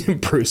Bruce.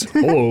 Bruce.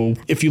 Oh.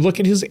 If you look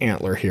at his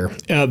antler here,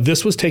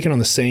 this was taken on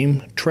the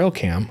same trail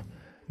cam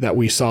that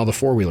we saw the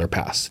four-wheeler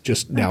pass.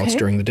 Just now it's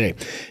during the day.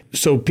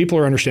 So people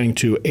are understanding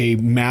too, a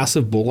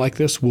massive bull like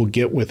this will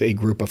get with a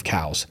group of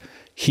cows.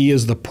 He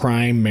is the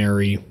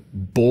primary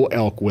bull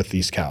elk with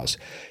these cows.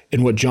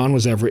 And what John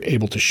was ever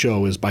able to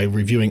show is by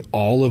reviewing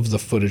all of the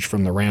footage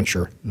from the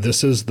rancher,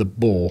 this is the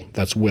bull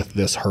that's with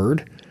this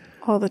herd.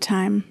 All the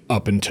time.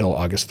 up until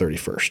August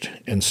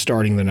 31st. And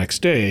starting the next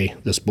day,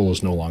 this bull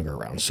is no longer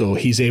around. So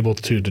he's able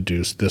to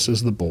deduce this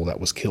is the bull that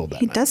was killed that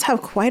He night. does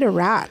have quite a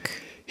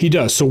rack. He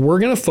does. So we're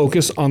going to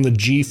focus on the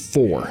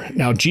G4.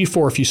 Now,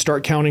 G4, if you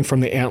start counting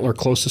from the antler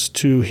closest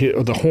to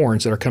or the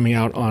horns that are coming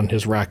out on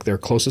his rack there,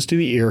 closest to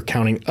the ear,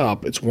 counting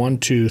up, it's 1,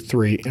 2,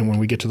 3. And when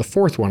we get to the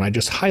fourth one, I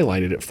just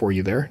highlighted it for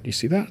you there. Do you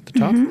see that at the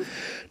top?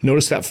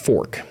 Notice that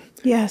fork.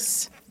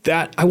 Yes.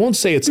 That, I won't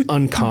say it's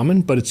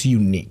uncommon, but it's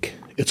unique.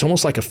 It's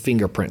almost like a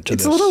fingerprint to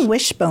It's this. a little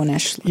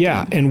wishbone-ish.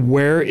 Yeah, and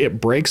where it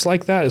breaks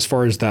like that, as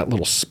far as that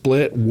little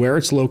split, where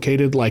it's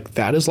located, like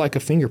that is like a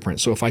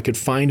fingerprint. So if I could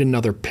find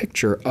another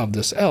picture of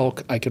this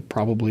elk, I could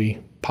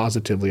probably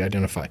positively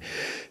identify.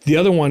 The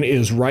other one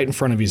is right in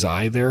front of his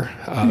eye there.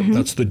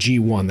 That's the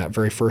G1, that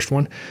very first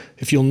one.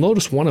 If you'll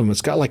notice one of them,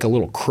 it's got like a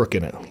little crook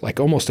in it, like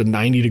almost a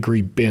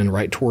 90-degree bend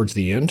right towards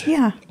the end.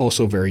 Yeah.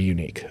 Also very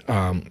unique.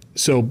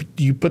 So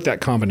you put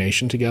that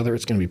combination together,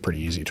 it's going to be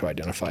pretty easy to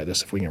identify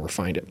this if we can ever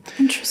find it.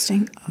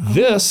 Interesting.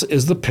 This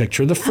is the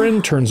picture the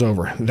friend turns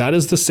over. That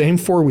is the same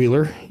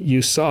four-wheeler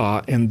you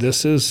saw, and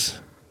this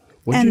is,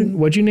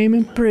 what'd you name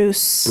him?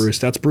 Bruce. Bruce.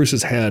 That's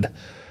Bruce's head.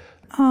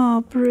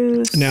 Oh,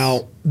 Bruce.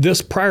 Now,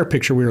 this prior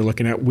picture we were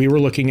looking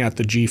at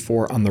the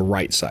G4 on the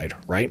right side,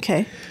 right?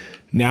 Okay.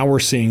 Now we're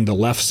seeing the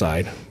left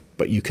side,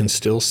 but you can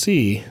still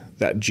see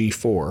that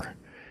G4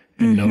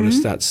 and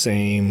notice that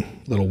same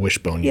little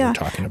wishbone you were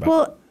talking about.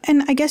 Well,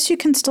 and I guess you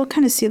can still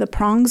kind of see the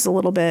prongs a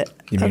little bit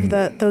of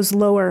those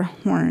lower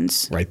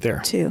horns. Right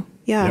there. Too.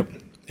 Yeah. Yep.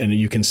 And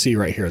you can see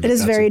right here. It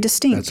is very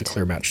distinct. That's a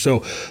clear match.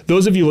 So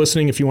those of you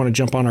listening, if you want to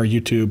jump on our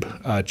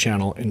YouTube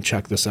channel and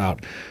check this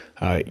out,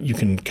 you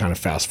can kind of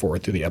fast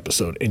forward through the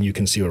episode and you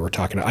can see what we're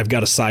talking about. I've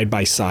got a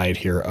side-by-side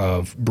here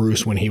of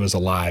Bruce when he was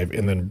alive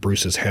and then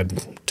Bruce's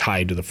head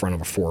tied to the front of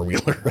a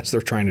four-wheeler as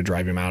they're trying to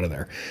drive him out of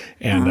there.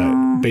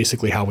 And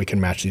basically how we can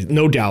match these.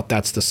 No doubt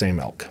that's the same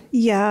elk.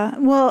 Yeah.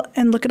 Well,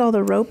 and look at all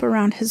the rope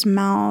around his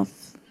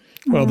mouth.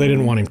 Well, they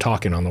didn't want him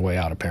talking on the way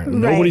out, apparently.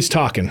 Right. Nobody's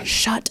talking.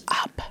 Shut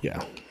up.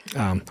 Yeah.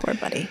 Poor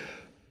buddy.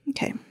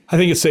 Okay. I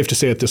think it's safe to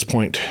say at this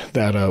point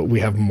that we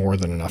have more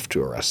than enough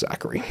to arrest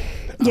Zachary.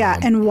 Yeah,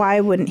 and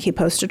why wouldn't he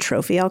post a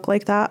trophy elk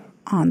like that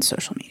on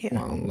social media?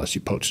 Well, unless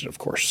you poached it, of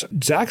course.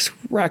 Zach's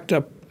racked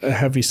up a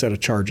heavy set of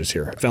charges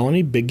here.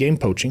 Felony big game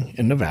poaching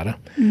in Nevada,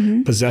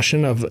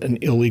 possession of an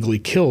illegally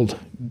killed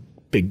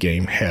big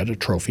game head, a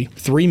trophy,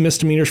 3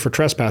 misdemeanors for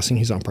trespassing.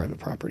 He's on private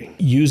property.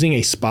 Using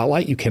a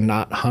spotlight. You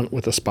cannot hunt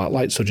with a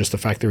spotlight. So just the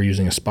fact they're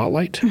using a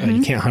spotlight.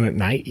 You can't hunt at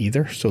night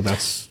either. So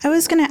that's... I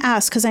was going to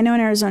ask, because I know in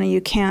Arizona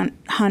you can't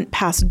hunt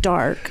past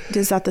dark.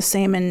 Is that the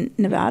same in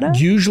Nevada?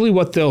 Usually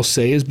what they'll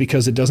say is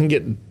because it doesn't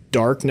get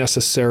dark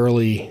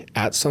necessarily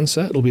at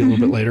sunset. It'll be a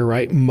little bit later,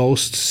 right?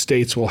 Most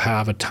states will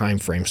have a time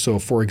frame. So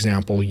for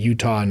example,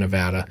 Utah and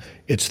Nevada,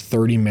 it's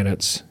 30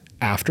 minutes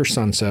after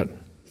sunset,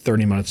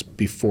 30 minutes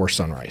before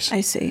sunrise. I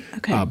see.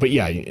 Okay. But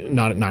yeah,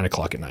 not at 9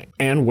 o'clock at night.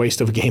 And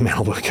waste of a game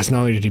animal, because not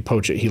only did he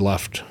poach it, he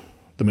left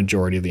the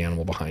majority of the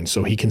animal behind.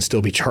 So he can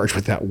still be charged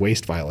with that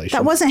waste violation.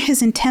 That wasn't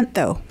his intent,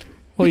 though.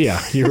 Well,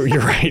 yeah, you're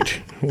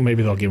right. Well,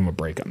 maybe they'll give him a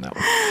break on that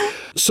one.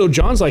 So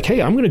John's like,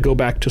 hey, I'm going to go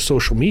back to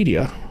social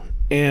media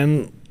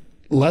and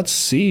let's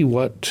see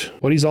what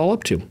he's all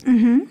up to.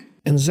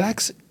 And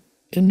Zach's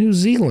in New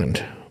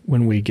Zealand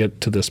when we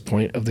get to this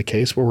point of the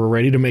case where we're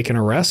ready to make an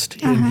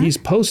arrest. And he's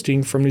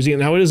posting from New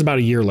Zealand. Now, it is about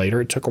a year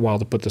later. It took a while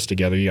to put this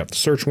together. You got the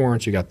search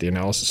warrants. You got the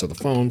analysis of the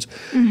phones.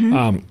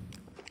 And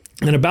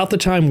about the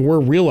time we're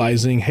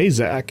realizing, hey,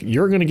 Zach,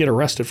 you're going to get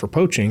arrested for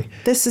poaching.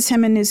 This is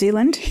him in New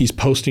Zealand? He's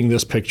posting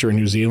this picture in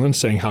New Zealand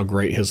saying how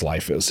great his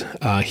life is.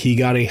 He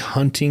got a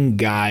hunting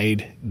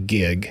guide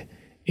gig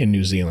in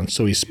New Zealand.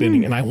 So he's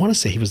spending, and I want to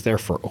say he was there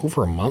for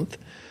over a month,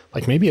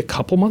 like maybe a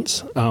couple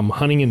months,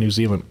 hunting in New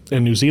Zealand.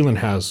 And New Zealand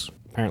has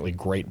apparently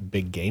great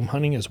big game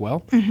hunting as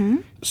well.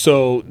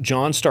 So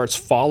John starts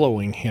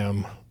following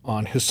him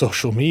on his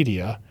social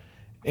media,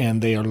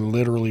 and they are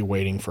literally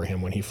waiting for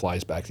him when he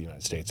flies back to the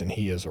United States, and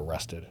he is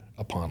arrested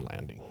upon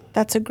landing.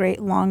 That's a great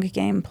long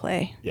game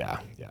play. Yeah,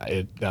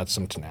 that's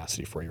some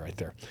tenacity for you right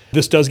there.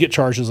 This does get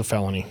charged as a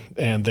felony,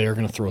 and they are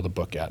going to throw the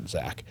book at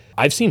Zach.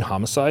 I've seen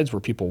homicides where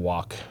people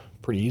walk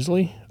pretty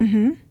easily.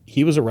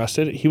 He was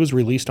arrested. He was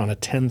released on a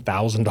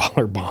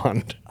 $10,000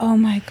 bond. Oh,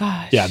 my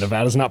gosh. Yeah,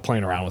 Nevada's not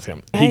playing around with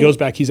him. He goes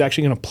back. He's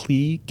actually going to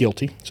plead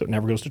guilty, so it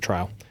never goes to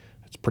trial.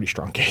 It's a pretty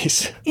strong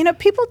case. You know,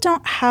 people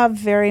don't have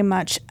very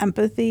much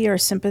empathy or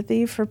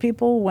sympathy for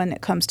people when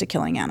it comes to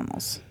killing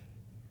animals.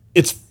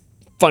 It's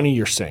funny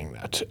you're saying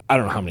that. I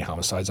don't know how many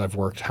homicides I've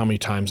worked, how many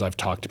times I've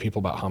talked to people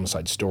about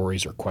homicide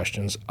stories or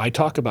questions. I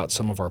talk about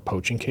some of our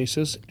poaching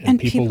cases, and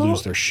people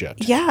lose their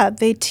shit. Yeah,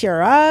 they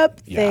tear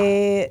up.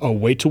 Yeah.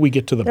 Wait till we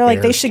get to the They're Bears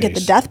like, they should get the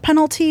case. death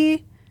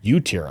penalty.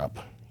 You tear up.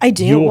 I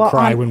do. You will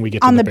cry when we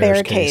get to on the bear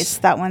Bears case.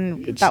 That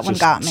one It's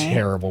got me.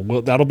 Terrible.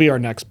 Well, that'll be our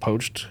next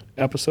poached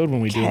episode when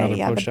we do another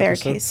yeah, poached the bear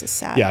episode. case is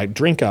sad. Yeah,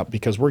 drink up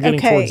because we're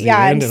getting Okay, towards the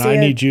yeah, end, and I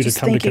need you to just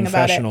come to thinking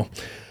about it. confessional.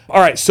 All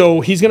right,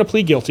 so he's going to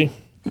plead guilty.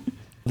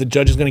 The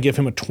judge is going to give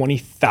him a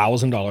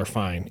 $20,000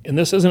 fine. And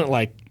this isn't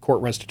like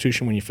court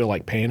restitution when you feel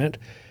like paying it.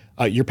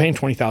 You're paying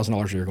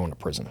 $20,000 or you're going to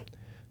prison.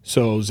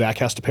 So Zach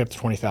has to pay up to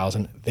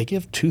 $20,000. They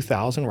give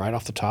 $2,000 right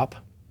off the top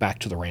back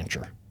to the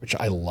rancher, which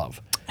I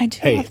love. I do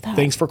Hey, love that.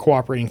 thanks for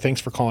cooperating. Thanks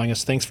for calling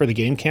us. Thanks for the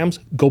game cams.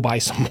 Go buy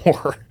some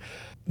more.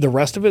 The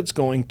rest of it's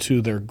going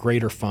to their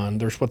greater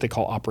fund. There's what they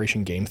call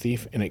Operation Game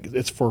Thief, and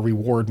it's for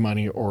reward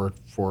money or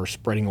for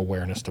spreading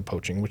awareness to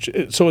poaching.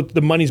 So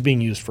the money's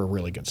being used for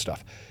really good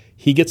stuff.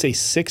 He gets a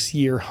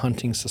 6-year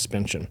hunting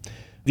suspension.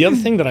 The other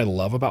thing that I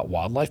love about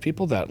wildlife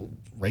people that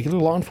regular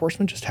law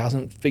enforcement just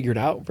hasn't figured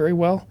out very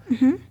well,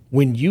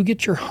 when you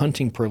get your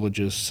hunting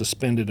privileges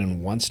suspended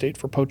in one state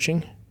for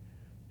poaching,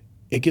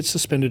 it gets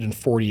suspended in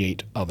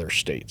 48 other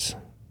states.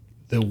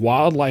 The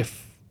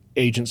wildlife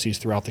agencies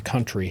throughout the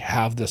country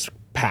have this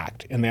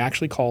pact, and they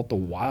actually call it the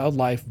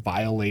Wildlife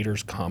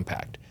Violators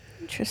Compact.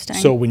 Interesting.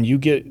 So when you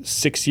get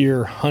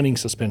 6-year hunting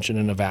suspension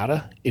in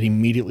Nevada, it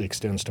immediately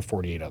extends to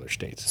 48 other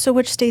states. So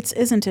which states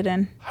isn't it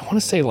in? I want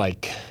to say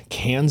like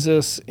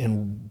Kansas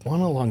and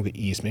one along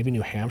the east, maybe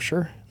New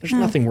Hampshire. There's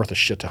nothing worth a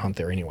shit to hunt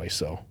there anyway,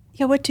 so.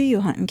 Yeah, what do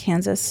you hunt in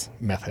Kansas?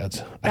 Meth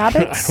heads.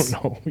 Rabbits? I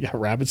don't know. Yeah,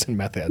 rabbits and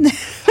meth heads.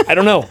 I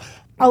don't know.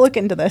 I'll look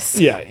into this.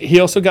 Yeah, he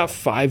also got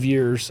 5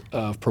 years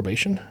of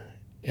probation,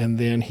 and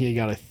then he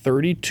got a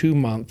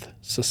 32-month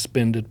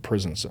suspended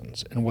prison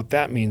sentence. And what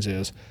that means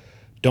is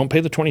don't pay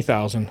the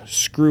 $20,000,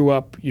 screw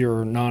up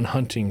your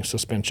non-hunting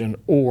suspension,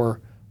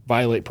 or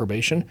violate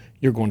probation,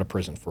 you're going to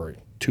prison for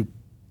 2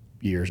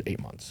 years, 8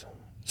 months.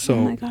 So,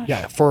 Oh my gosh.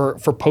 yeah, for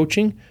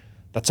poaching,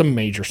 that's a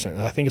major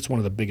sentence. I think it's one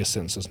of the biggest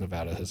sentences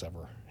Nevada has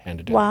ever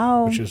handed down,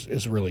 Wow. which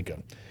is really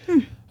good.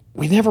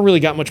 We never really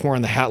got much more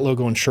on the hat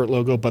logo and shirt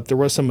logo, but there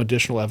was some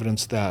additional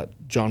evidence that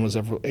John was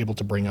able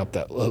to bring up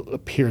that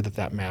appeared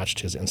that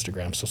matched his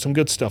Instagram. So some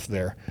good stuff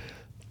there.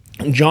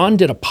 John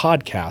did a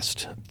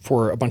podcast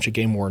for a bunch of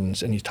game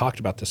wardens, and he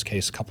talked about this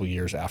case a couple of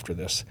years after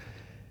this.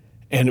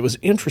 And it was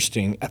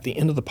interesting. At the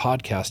end of the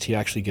podcast, he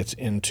actually gets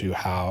into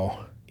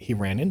how he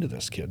ran into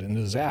this kid,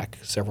 into Zach,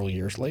 several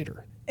years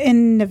later.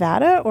 In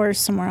Nevada or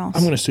somewhere else?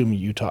 I'm going to assume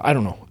Utah. I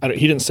don't know.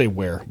 He didn't say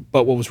where.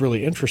 But what was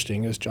really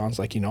interesting is John's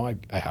like,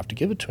 I have to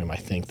give it to him. I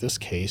think this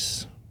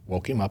case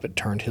woke him up. It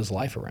turned his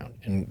life around.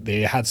 And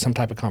they had some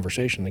type of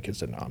conversation. The kid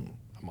said, no,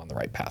 I'm on the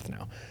right path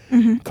now.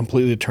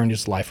 Completely turned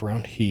his life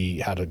around. He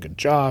had a good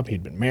job.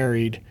 He'd been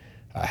married,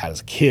 had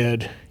his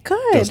kid.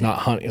 Good. Does not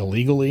hunt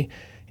illegally.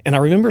 And I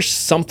remember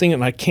something,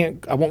 and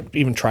I won't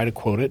even try to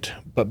quote it,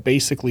 but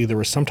basically there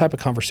was some type of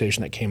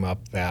conversation that came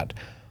up that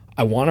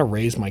I want to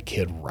raise my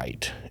kid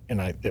right. And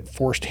it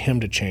forced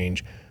him to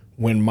change.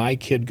 When my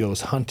kid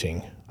goes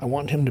hunting, I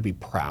want him to be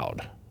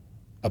proud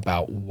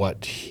about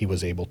what he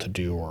was able to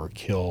do or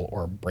kill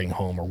or bring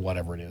home or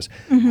whatever it is.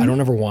 I don't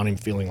ever want him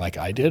feeling like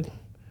I did,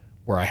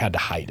 where I had to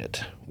hide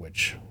it,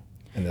 which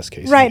in this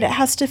case. Right. It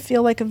has to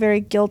feel like a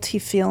very guilty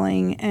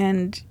feeling.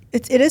 And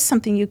it is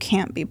something you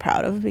can't be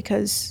proud of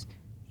because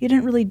you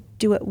didn't really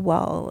do it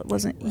well. It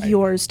wasn't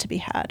yours to be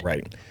had.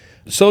 Right.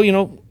 So,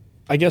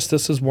 I guess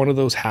this is one of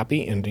those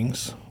happy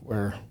endings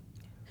where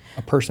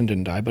a person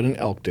didn't die, but an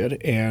elk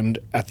did. And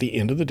at the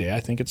end of the day, I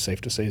think it's safe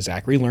to say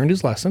Zachary learned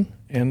his lesson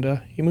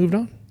and he moved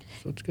on.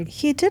 So it's good.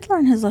 He did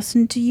learn his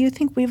lesson. Do you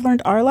think we've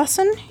learned our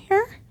lesson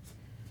here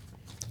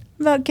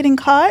about getting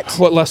caught?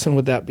 What lesson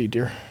would that be,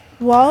 dear?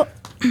 Well,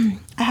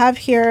 I have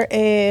here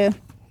a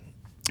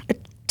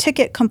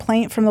ticket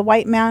complaint from the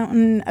White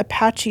Mountain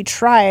Apache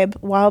Tribe,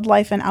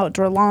 Wildlife and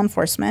Outdoor Law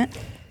Enforcement.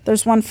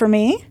 There's one for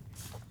me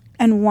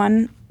and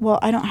one. Well,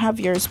 I don't have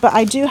yours, but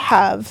I do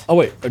have. Oh,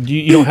 wait.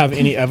 You don't have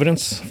any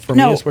evidence for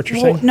me is what you're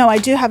saying? No, I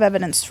do have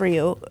evidence for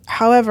you.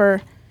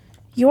 However,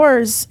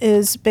 yours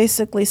is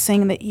basically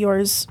saying that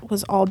yours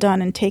was all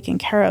done and taken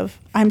care of.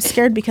 I'm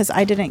scared because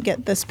I didn't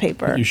get this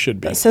paper. You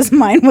should be. That says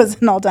mine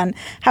wasn't all done.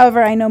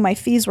 However, I know my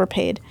fees were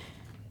paid.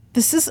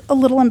 This is a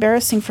little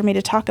embarrassing for me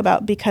to talk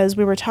about because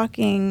we were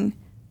talking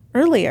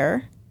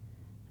earlier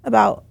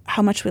about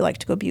how much we like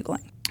to go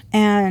bugling.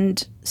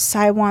 And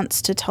Cy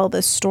wants to tell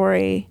this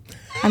story.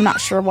 I'm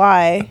not sure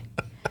why,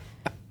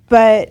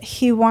 but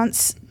he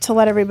wants to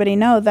let everybody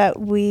know that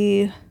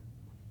we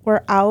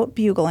were out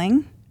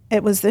bugling.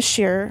 It was this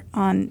year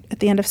at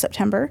the end of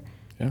September,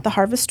 the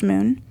harvest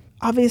moon.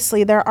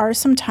 Obviously, there are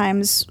some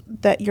times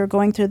that you're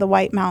going through the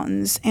White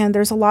Mountains and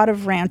there's a lot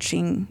of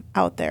ranching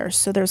out there.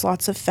 So there's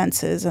lots of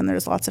fences and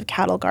there's lots of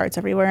cattle guards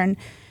everywhere. And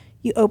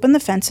you open the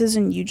fences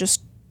and you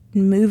just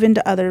move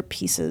into other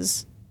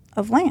pieces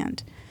of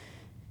land.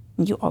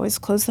 And you always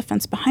close the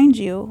fence behind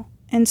you.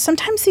 And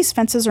sometimes these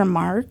fences are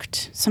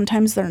marked,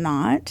 sometimes they're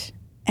not.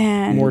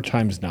 And More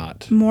times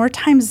not. More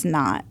times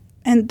not.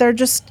 And they're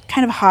just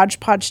kind of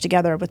hodgepodge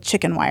together with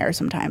chicken wire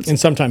sometimes. And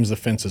sometimes the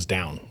fence is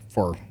down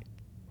for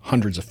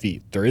hundreds of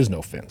feet. There is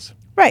no fence.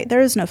 Right,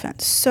 there is no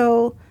fence.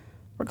 So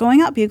we're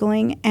going out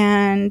bugling,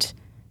 and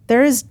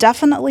there is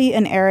definitely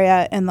an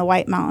area in the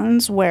White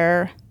Mountains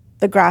where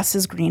the grass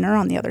is greener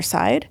on the other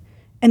side,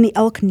 and the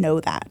elk know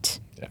that.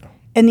 Yeah.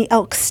 And the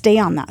elk stay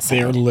on that side.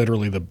 They are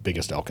literally the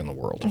biggest elk in the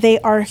world. They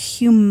are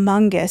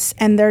humongous,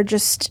 and they're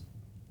just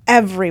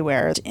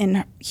everywhere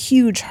in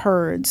huge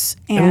herds.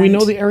 And we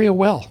know the area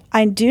well.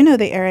 I do know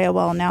the area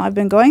well now. I've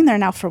been going there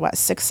now for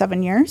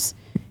 6-7 years.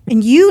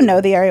 And you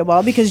know the area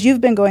well because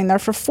you've been going there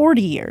for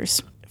 40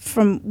 years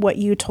from what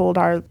you told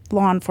our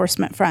law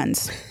enforcement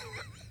friends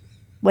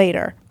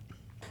later.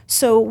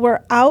 So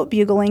we're out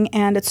bugling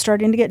and it's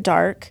starting to get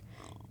dark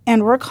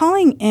and we're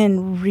calling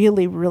in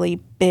really, really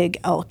big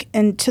elk,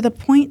 and to the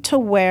point to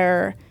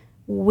where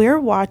we're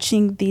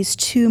watching these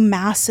two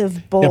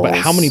massive bulls. Yeah, but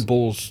how many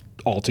bulls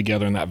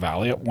altogether in that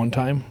valley at one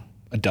time?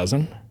 A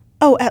dozen?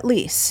 Oh, at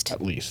least.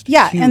 At least.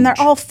 Yeah, Huge. and they're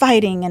all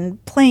fighting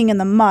and playing in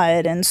the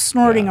mud and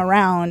snorting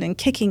around and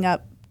kicking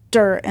up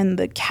dirt, and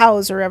the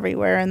cows are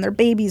everywhere and their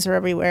babies are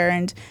everywhere,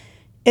 and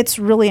it's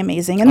really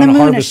amazing. And On the a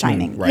moon is harvest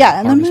shining. moon, right, Yeah,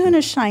 and the harvest moon moon.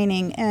 is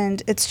shining,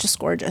 and it's just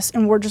gorgeous.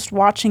 And we're just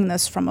watching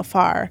this from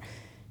afar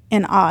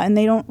in awe, and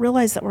they don't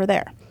realize that we're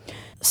there.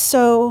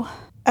 So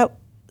at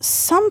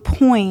some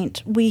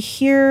point, we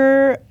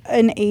hear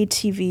an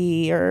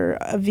ATV or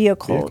a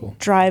vehicle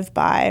drive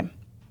by,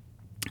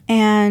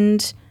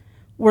 and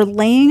we're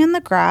laying in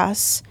the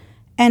grass,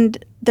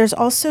 and there's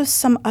also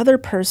some other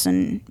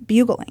person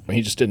bugling.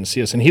 He just didn't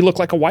see us. And he looked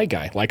like a white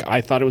guy. Like,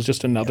 I thought it was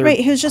just another Right,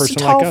 he was just a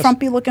person tall, like us.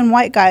 frumpy-looking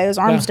white guy, his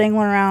arms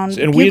dangling around,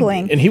 And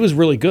bugling. and he was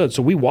really good.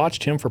 So we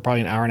watched him for probably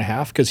an hour and a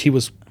half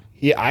because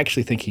I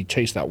actually think he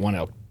chased that one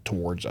elk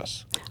towards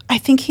us. I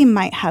think he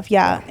might have,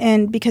 yeah.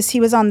 And because he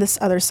was on this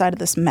other side of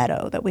this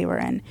meadow that we were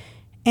in.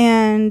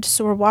 And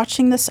so we're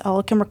watching this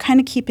elk and we're kind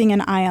of keeping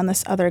an eye on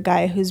this other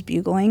guy who's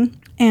bugling.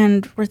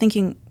 And we're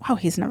thinking, wow,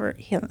 he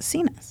hasn't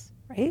seen us,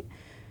 right?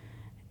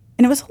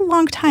 And it was a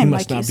long time. He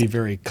must like not be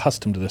very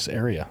accustomed to this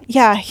area.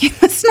 Yeah, he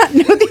must not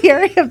know the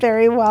area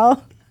very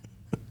well.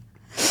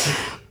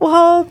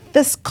 Well,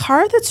 this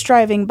car that's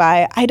driving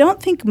by, I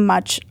don't think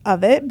much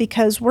of it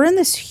because we're in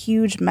this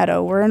huge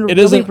meadow. We're in a It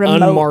really is an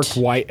remote. unmarked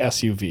white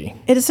SUV.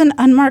 It is an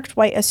unmarked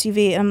white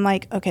SUV. And I'm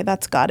like, okay,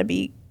 that's got to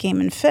be game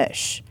and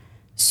fish.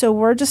 So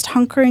we're just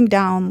hunkering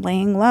down,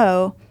 laying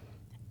low,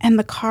 and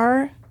the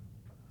car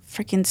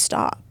freaking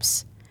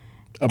stops.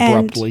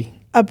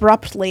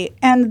 Abruptly.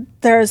 And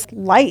there's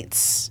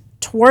lights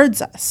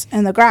towards us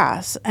in the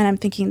grass. And I'm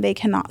thinking they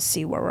cannot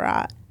see where we're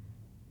at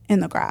in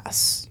the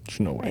grass. There's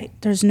no way. Right?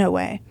 There's no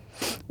way.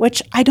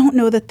 Which I don't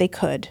know that they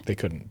could. They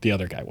couldn't. The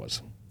other guy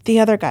was. The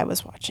other guy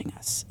was watching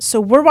us. So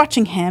we're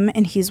watching him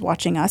and he's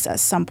watching us at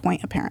some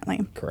point,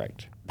 apparently.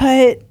 Correct.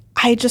 But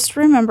I just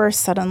remember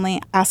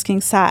suddenly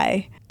asking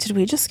Sai, did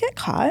we just get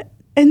caught?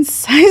 And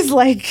Sai's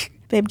like,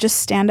 babe, just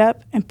stand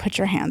up and put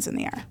your hands in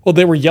the air. Well,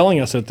 they were yelling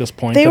at us at this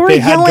point. They that were they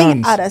had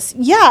yelling guns. at us.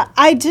 Yeah,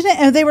 I didn't.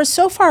 And they were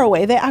so far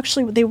away.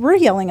 They were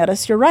yelling at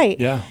us. You're right.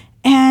 Yeah.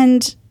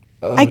 And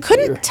I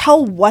couldn't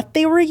tell what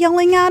they were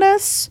yelling at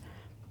us,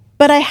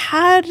 but I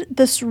had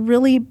this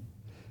really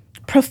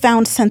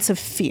profound sense of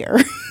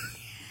fear.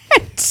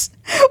 And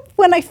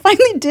when I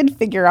finally did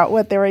figure out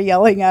what they were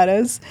yelling at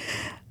us,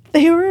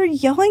 they were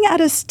yelling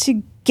at us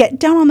to get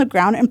down on the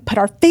ground and put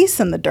our face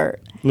in the dirt.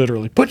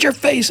 Literally. Put your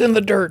face in the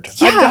dirt.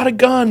 Yeah. I've got a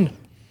gun.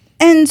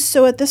 And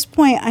so at this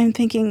point, I'm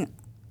thinking,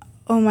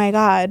 oh my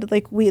God,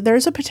 like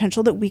there's a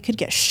potential that we could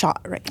get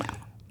shot right now.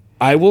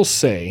 I will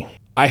say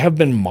I have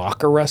been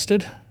mock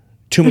arrested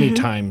too many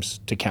times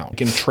to count.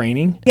 In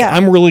training,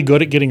 I'm really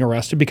good at getting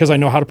arrested because I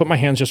know how to put my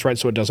hands just right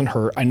so it doesn't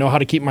hurt. I know how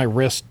to keep my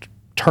wrist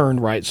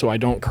turned right so I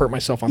don't hurt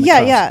myself on the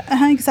cuffs.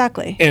 Yeah,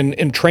 exactly. And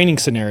in training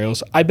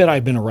scenarios, I bet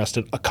I've been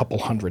arrested a couple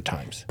hundred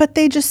times. But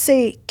they just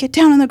say, get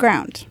down on the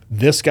ground.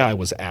 This guy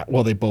was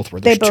they both were.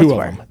 There's They both two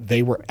were. of them.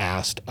 They were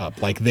assed up.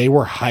 Like they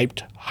were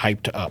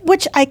hyped up.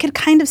 Which I could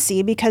kind of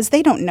see because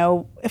they don't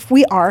know, if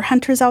we are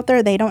hunters out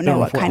there, they don't know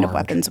what if we're kind of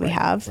armed. weapons we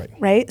have, right.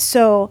 right?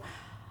 So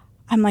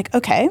I'm like,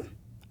 okay,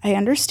 I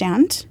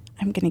understand.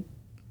 I'm going to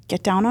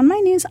get down on my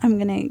knees. I'm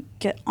going to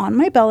get on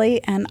my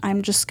belly and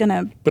I'm just going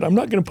to. But I'm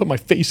not going to put my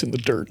face in the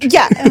dirt.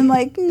 Yeah. And I'm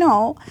like,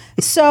 no.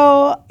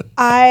 So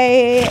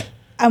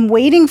I'm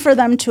waiting for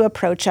them to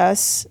approach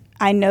us.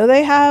 I know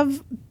they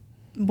have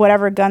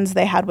whatever guns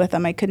they had with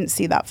them. I couldn't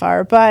see that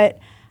far, but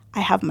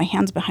I have my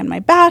hands behind my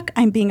back.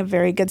 I'm being a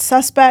very good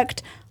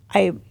suspect.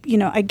 I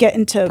get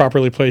into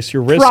Properly place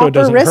your wrist so it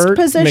doesn't wrist hurt.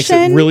 Makes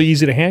position. it really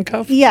easy to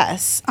handcuff.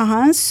 Yes.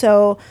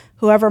 So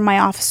whoever my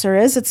officer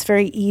is, it's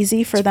very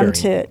easy for them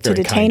to very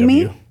detain kind of me.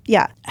 you.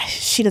 Yeah.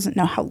 She doesn't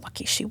know how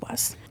lucky she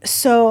was.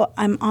 So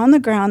I'm on the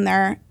ground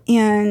there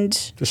and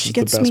This is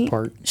the best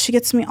part. She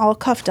gets me all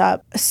cuffed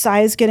up.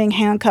 Sai's getting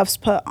handcuffs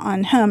put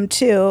on him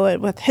too,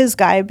 with his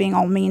guy being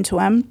all mean to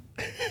him.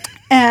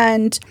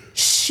 And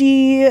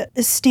she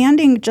is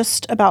standing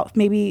just about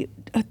maybe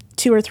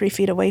 2 or 3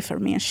 feet away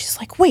from me. And she's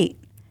like, wait,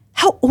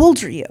 how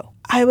old are you?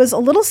 I was a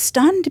little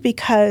stunned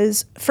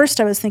because first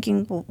I was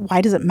thinking, well,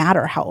 why does it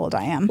matter how old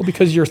I am? Well,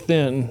 because you're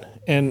thin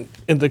and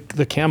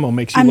the camo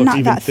makes you I'm look not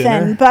even that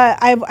thinner. thin, but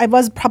I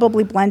was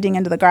probably blending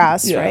into the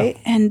grass, Yeah. right?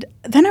 And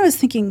then I was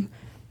thinking,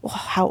 well,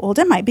 how old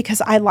am I?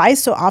 Because I lie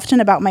so often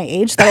about my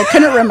age that I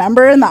couldn't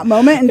remember in that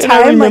moment in And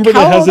time. I remember like, the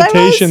how old I was.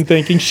 hesitation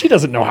thinking, she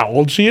doesn't know how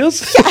old she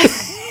is.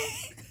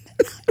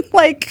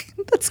 Like,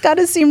 that's got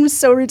to seem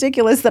so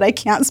ridiculous that I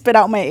can't spit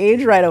out my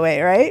age right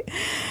away, right?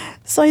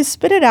 So I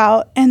spit it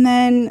out, and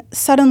then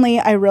suddenly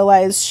I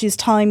realize she's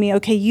telling me,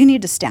 okay, you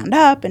need to stand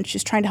up, and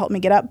she's trying to help me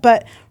get up,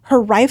 but her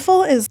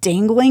rifle is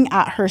dangling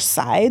at her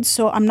side,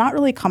 so I'm not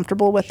really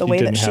comfortable with the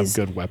way that she's... She didn't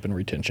have good weapon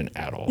retention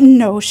at all.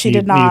 No, she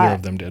did not. Neither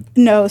of them did.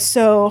 No,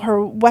 so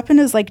her weapon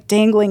is like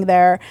dangling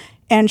there,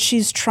 and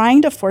she's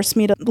trying to force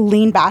me to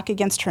lean back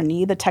against her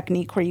knee, the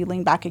technique where you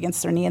lean back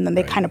against their knee, and then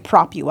they kind of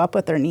prop you up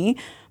with their knee.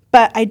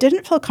 But I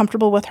didn't feel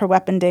comfortable with her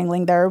weapon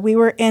dangling there. We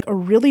were in a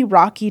really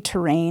rocky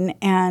terrain,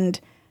 and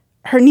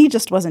her knee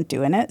just wasn't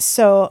doing it.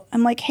 So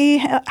I'm like, hey,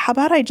 how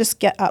about I just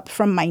get up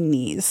from my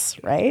knees,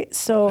 right?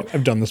 So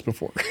I've done this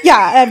before. Yeah,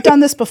 I've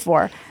done this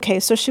before. Okay,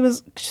 so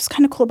she's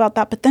kind of cool about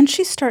that. But then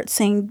she starts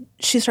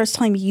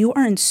telling me, you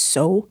are in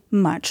so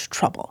much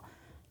trouble.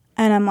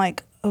 And I'm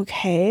like,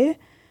 okay.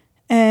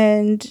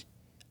 And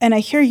I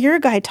hear your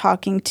guy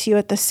talking to you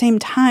at the same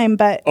time,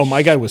 but... Oh,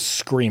 my guy was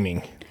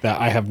screaming that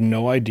I have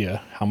no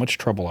idea how much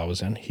trouble I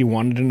was in. He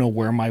wanted to know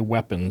where my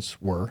weapons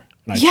were.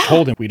 And I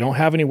told him, we don't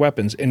have any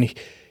weapons. And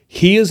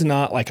he is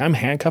not, like, I'm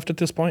handcuffed at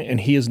this point, and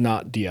he is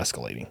not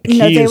de-escalating.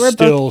 No, he is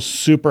still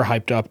super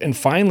hyped up. And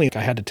finally, I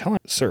had to tell him,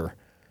 sir,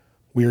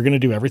 we are going to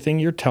do everything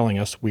you're telling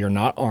us. We are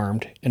not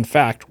armed. In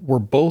fact, we're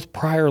both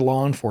prior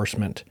law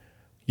enforcement.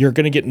 You're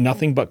going to get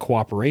nothing but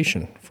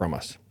cooperation from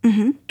us.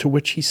 Mm-hmm. To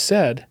which he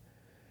said,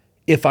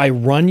 if I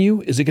run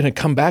you, is it going to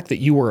come back that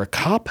you were a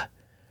cop?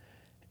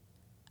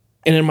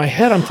 And in my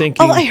head, I'm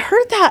thinking... Oh, I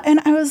heard that. And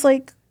I was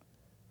like,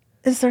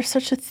 is there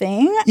such a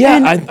thing?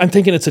 Yeah, I'm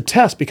thinking it's a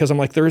test because I'm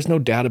like, there is no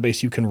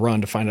database you can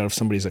run to find out if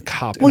somebody's a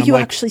cop. Well, you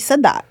actually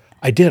said that.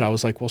 I did. I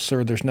was like, well,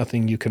 sir, there's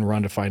nothing you can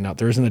run to find out.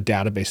 There isn't a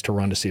database to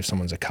run to see if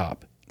someone's a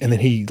cop. And then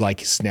he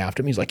snapped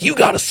at me. He's like, you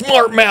got a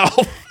smart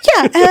mouth.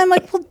 Yeah. And I'm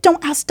like, well,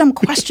 don't ask dumb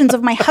questions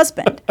of my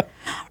husband.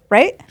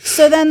 Right?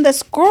 So then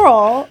this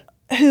girl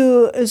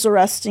who is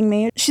arresting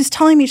me, she's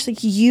telling me, she's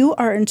like, you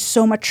are in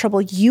so much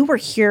trouble. You were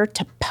here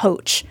to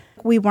poach.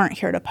 We weren't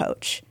here to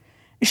poach.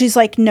 She's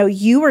like, no,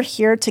 you were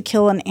here to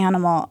kill an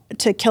animal,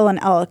 to kill an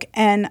elk.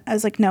 And I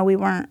was like, no, we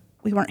weren't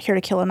here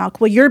to kill an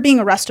elk. Well, you're being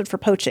arrested for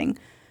poaching.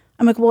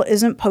 I'm like, well,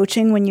 isn't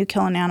poaching when you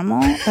kill an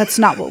animal? That's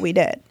not what we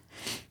did.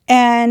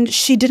 And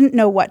she didn't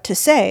know what to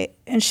say.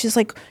 And she's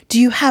like, do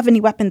you have any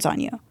weapons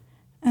on you?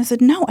 And I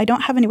said, no, I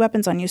don't have any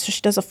weapons on you. So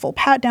she does a full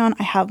pat down.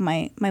 I have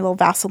my little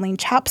Vaseline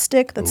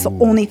chapstick. That's the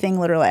only thing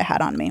literally I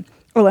had on me.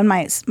 Oh, and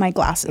my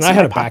glasses. And I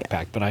had a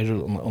backpack, but I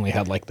only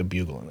had like the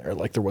bugle in there.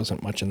 Like there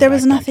wasn't much in there. There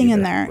was nothing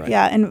in there. Right.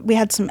 Yeah. And we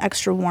had some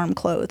extra warm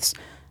clothes.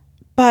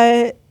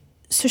 But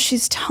so she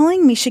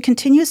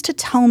continues to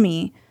tell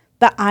me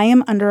that I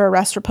am under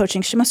arrest for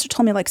poaching. She must have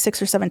told me like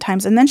 6 or 7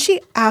 times. And then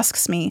she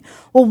asks me,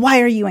 well, why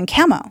are you in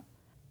camo?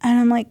 And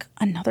I'm like,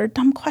 another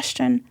dumb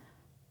question.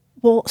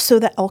 Well, so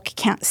the elk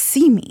can't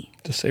see me.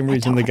 The same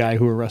reason the guy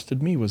who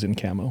arrested me was in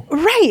camo.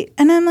 Right.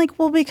 And I'm like,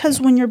 well,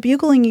 because when you're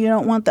bugling, you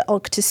don't want the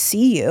elk to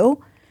see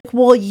you.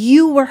 Well,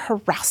 you were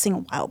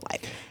harassing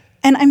wildlife.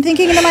 And I'm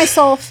thinking to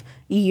myself,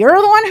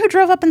 you're the one who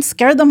drove up and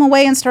scared them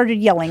away and started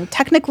yelling.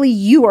 Technically,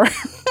 you were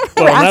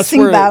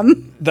harassing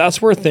them. That's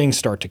where things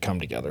start to come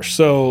together.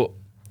 So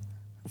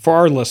for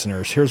our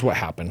listeners, here's what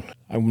happened.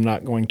 I'm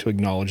not going to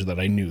acknowledge that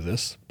I knew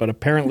this, but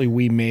apparently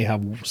we may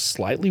have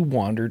slightly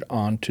wandered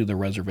onto the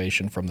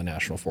reservation from the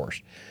National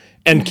Forest.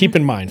 And keep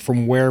in mind,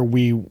 from where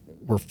we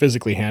were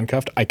physically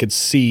handcuffed, I could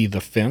see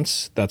the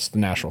fence. That's the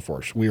National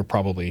Forest. We were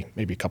probably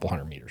maybe a couple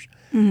 100 meters.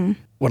 Mm-hmm.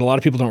 What a lot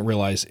of people don't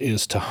realize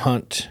is to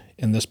hunt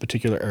in this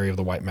particular area of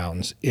the White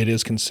Mountains, it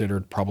is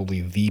considered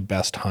probably the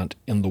best hunt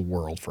in the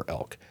world for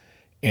elk.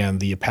 And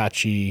the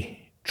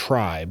Apache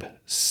tribe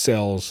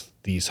sells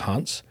these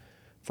hunts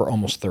for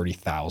almost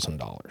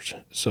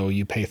 $30,000. So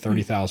you pay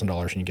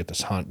 $30,000 and you get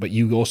this hunt, but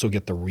you also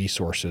get the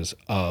resources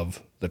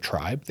of the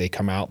tribe. They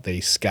come out, they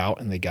scout,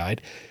 and they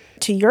guide.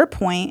 To your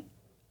point,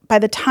 by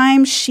the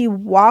time she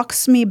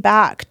walks me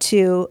back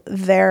to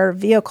their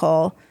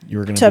vehicle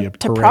to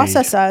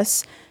process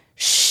us,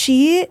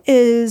 she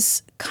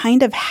is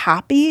kind of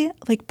happy,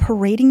 like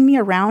parading me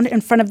around in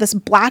front of this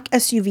black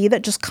SUV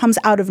that just comes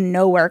out of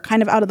nowhere,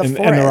 kind of out of the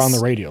forest. And they're on the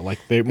radio. Like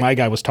my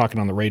guy was talking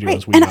on the radio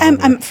as we got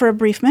over. And for a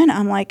brief minute,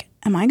 I'm like,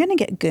 am I going to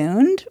get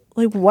gooned?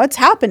 Like, what's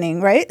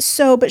happening, right?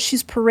 So, but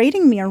she's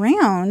parading me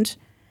around,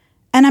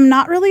 and I'm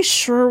not really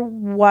sure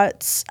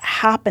what's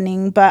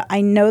happening, but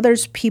I know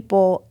there's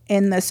people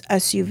in this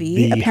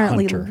SUV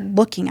apparently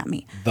looking at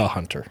me. The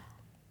hunter.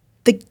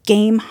 The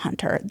game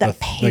hunter that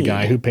paid. The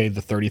guy who paid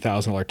the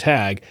 $30,000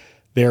 tag.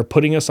 They're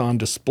putting us on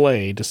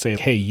display to say,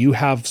 hey, you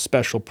have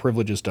special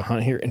privileges to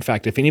hunt here. In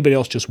fact, if anybody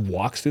else just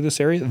walks through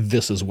this area,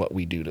 this is what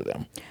we do to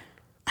them.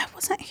 I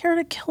wasn't here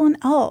to kill an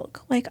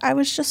elk. Like, I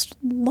was just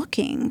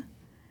looking.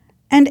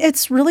 And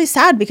it's really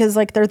sad because,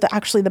 like, they're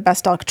actually the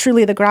best elk.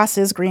 Truly, the grass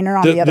is greener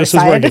on the other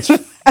side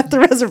at the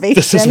reservation.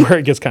 This is where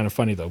it gets kind of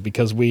funny, though,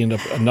 because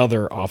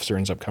another officer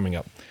ends up coming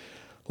up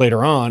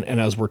later on. And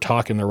as we're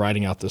talking, they're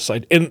riding out this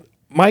side. And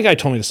my guy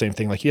told me the same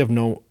thing. Like, you have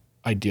no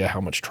idea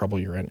how much trouble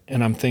you're in.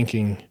 And I'm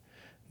thinking,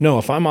 no,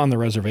 if I'm on the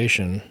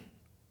reservation,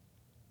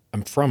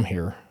 I'm from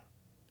here,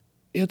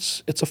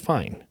 it's a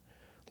fine.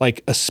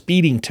 Like a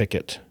speeding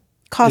ticket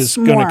Costs is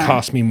going more. to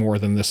cost me more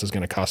than this is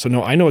going to cost. So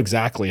no, I know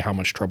exactly how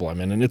much trouble I'm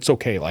in, and it's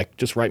okay. Like,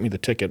 just write me the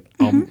ticket.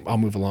 I'll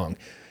move along.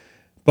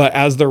 But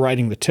as they're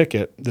writing the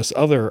ticket, this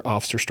other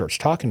officer starts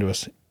talking to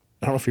us.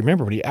 I don't know if you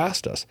remember, but he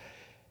asked us,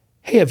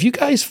 "Hey, have you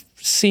guys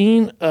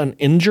seen an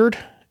injured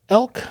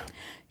elk?"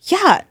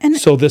 Yeah. And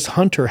So this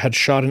hunter had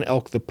shot an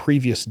elk the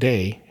previous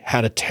day,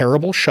 had a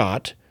terrible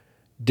shot,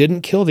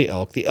 didn't kill the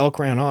elk. The elk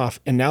ran off,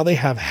 and now they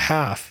have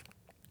half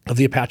of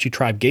the Apache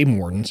tribe game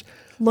wardens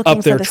Looking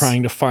up there for this-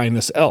 trying to find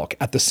this elk.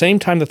 At the same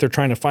time that they're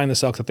trying to find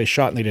this elk that they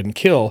shot and they didn't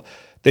kill,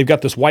 they've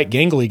got this white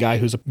gangly guy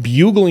who's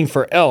bugling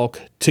for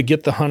elk to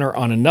get the hunter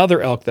on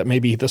another elk that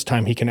maybe this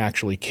time he can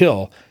actually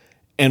kill.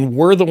 And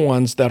we're the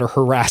ones that are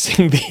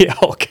harassing the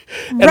elk.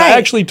 And I Right.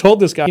 actually told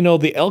this guy,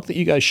 the elk that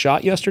you guys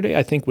shot yesterday,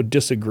 I think would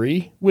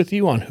disagree with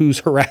you on who's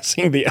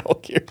harassing the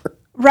elk here.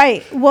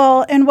 Right.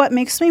 Well, and what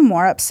makes me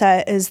more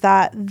upset is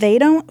that they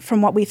don't,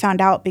 from what we found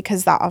out,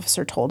 because that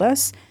officer told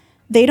us,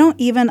 they don't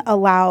even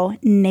allow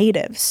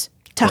natives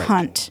to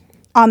hunt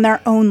on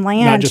their own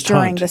land Not just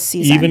during hunt. the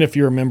season. Even if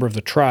you're a member of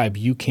the tribe,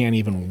 you can't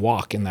even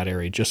walk in that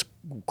area. Just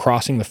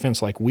crossing the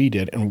fence like we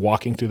did and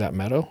walking through that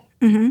meadow,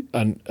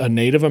 a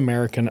Native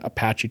American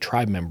Apache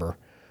tribe member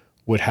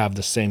would have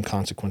the same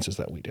consequences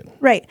that we did.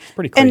 Right.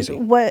 Pretty crazy.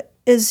 And what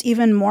is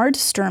even more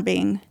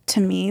disturbing to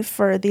me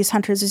for these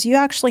hunters is you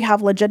actually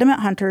have legitimate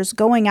hunters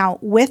going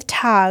out with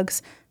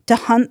tags to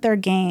hunt their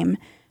game.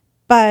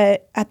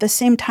 But at the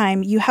same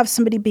time, you have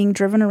somebody being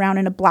driven around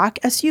in a black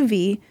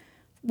SUV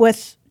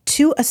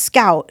to a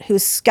scout who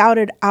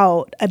scouted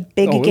out a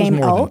big It was game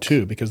more than elk.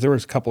 two because there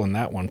was a couple in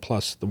that one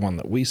plus the one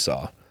that we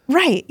saw.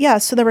 Right. Yeah.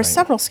 So there were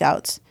several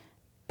scouts.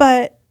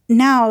 But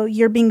now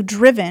you're being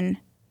driven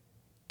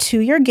to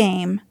your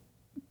game,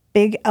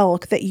 big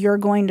elk that you're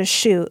going to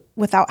shoot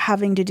without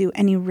having to do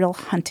any real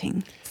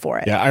hunting for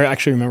it. Yeah, I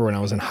actually remember when I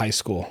was in high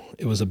school,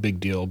 it was a big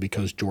deal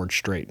because George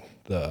Strait,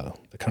 the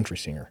country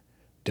singer,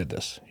 did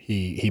this.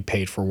 He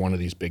paid for one of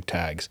these big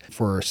tags.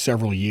 For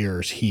several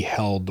years, he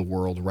held the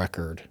world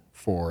record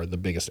for the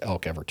biggest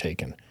elk ever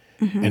taken.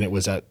 And it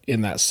was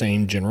in that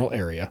same general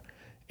area,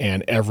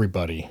 and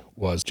everybody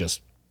was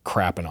just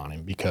crapping on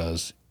him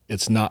because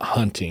it's not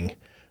hunting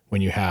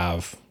when you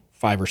have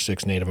 5 or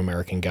 6 Native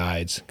American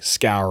guides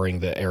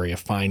scouring the area,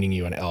 finding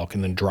you an elk,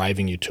 and then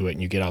driving you to it,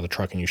 and you get out of the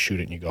truck and you shoot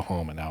it and you go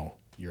home, and now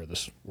you're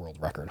this world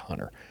record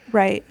hunter.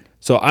 Right.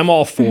 So I'm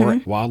all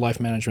for wildlife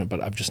management,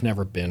 but I've just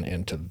never been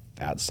into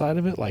that side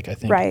of it. Like, I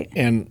think, Right.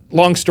 And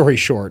long story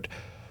short,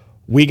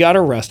 we got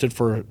arrested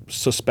for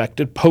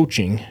suspected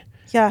poaching.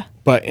 Yeah.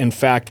 But in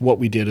fact, what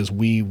we did is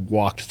we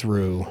walked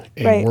through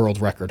a Right.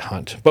 world record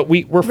hunt. But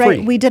we're free.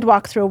 Right. We did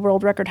walk through a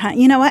world record hunt.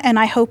 You know what? And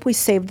I hope we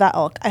saved that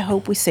elk. I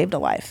hope we saved a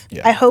life.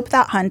 Yeah. I hope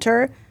that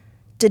hunter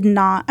did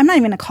not, I'm not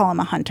even going to call him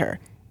a hunter.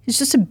 He's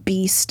just a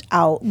beast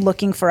out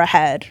looking for a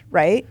head,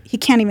 right? He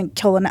can't even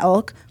kill an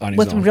elk On his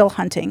with own. real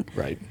hunting.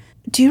 Right.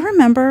 Do you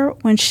remember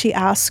when she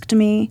asked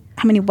me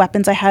how many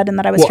weapons I had and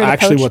that I was Well, here to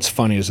actually, poach? what's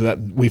funny is that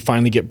we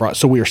finally get brought.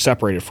 So we were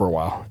separated for a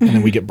while, and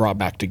then we get brought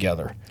back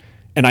together.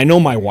 And I know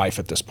my wife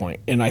at this point,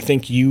 and I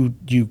think you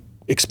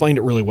explained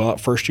it really well. At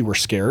first, you were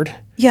scared.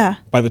 Yeah.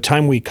 By the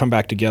time we come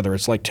back together,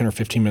 it's like 10 or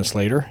 15 minutes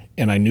later,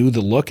 and I knew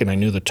the look and I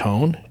knew the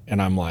tone,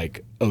 and I'm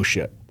like, oh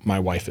shit, my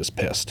wife is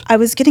pissed. I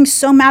was getting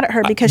so mad at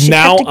her because she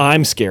Now kept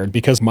I'm scared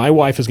because my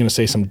wife is going to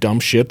say some dumb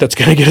shit that's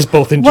going to get us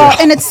both in well,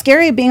 jail. and it's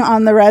scary being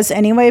on the res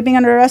anyway, being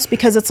under arrest,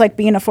 because it's like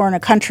being in a foreign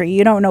country.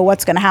 You don't know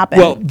what's going to happen.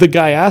 Well, the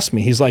guy asked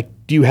me, he's like,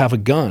 do you have a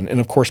gun? And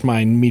of course,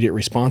 my immediate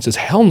response is,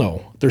 hell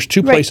no. There's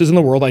 2 Right. places in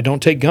the world I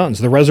don't take guns,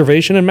 the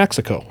reservation and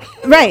Mexico.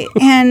 Right.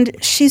 And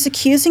she's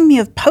accusing me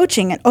of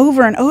poaching it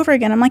over and over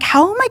again. I'm like,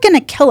 how am I going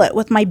to kill it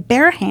with my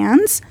bare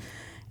hands?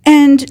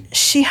 And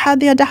she had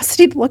the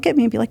audacity to look at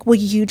me and be like, well,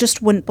 you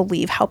just wouldn't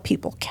believe how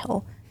people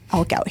kill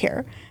elk out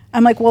here.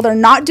 I'm like, well, they're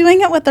not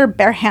doing it with their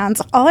bare hands.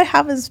 All I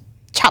have is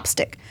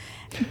chopstick.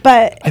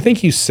 But I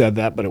think you said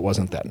that, but it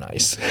wasn't that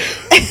nice.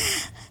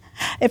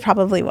 it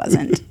probably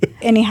wasn't.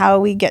 Anyhow,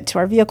 we get to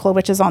our vehicle,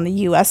 which is on the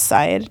U.S.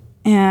 side,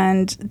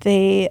 and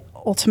they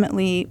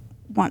ultimately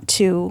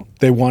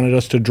They wanted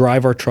us to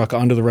drive our truck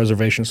onto the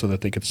reservation so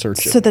that they could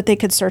search it. so that they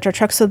could search our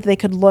truck, so that they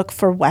could look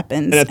for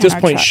weapons. And at in this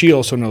our point, truck. she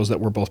also knows that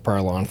we're both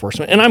prior law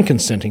enforcement. And I'm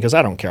consenting because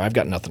I don't care. I've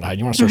got nothing to hide.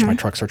 You want to search my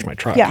truck, search my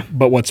truck. Yeah.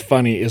 But what's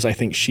funny is I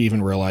think she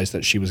even realized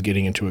that she was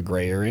getting into a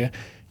gray area.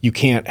 You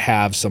can't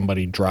have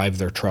somebody drive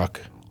their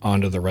truck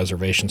onto the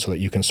reservation so that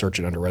you can search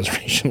it under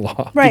reservation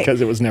law Right.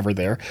 because it was never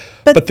there.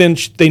 But- But then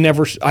they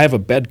never, I have a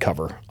bed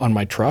cover on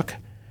my truck.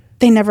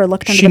 They never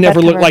looked under She the never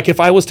bed looked, cover. like if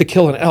I was to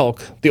kill an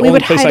elk, the We only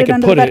would place hide I it could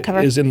under put the bed it cover.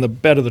 is in the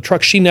bed of the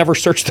truck. She never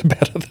searched the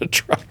bed of the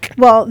truck.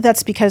 Well,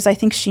 that's because I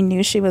think she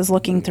knew she was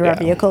looking through our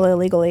vehicle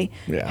illegally.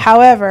 Yeah.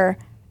 However,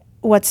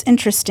 what's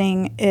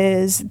interesting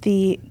is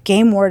the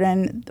game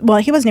warden, well,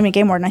 he wasn't even a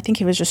game warden. I think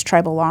he was just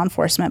tribal law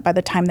enforcement by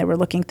the time they were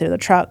looking through the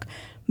truck.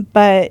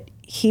 But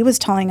he was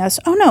telling us,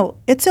 oh, no,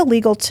 it's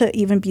illegal to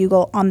even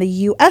bugle on the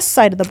U.S.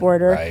 side of the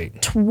border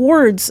Right.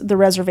 towards the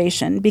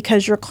reservation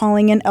because you're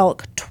calling an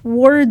elk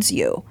towards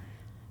you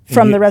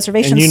from the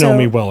reservation. And you know So-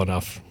 me well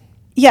enough.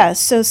 Yeah,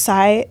 so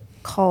Cy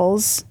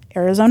calls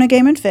Arizona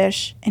Game and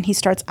Fish, and he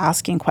starts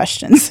asking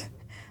questions.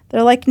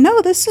 They're like,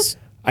 no, this is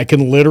I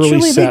can literally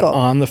truly sit legal.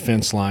 on the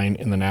fence line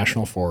in the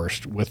National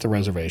Forest with the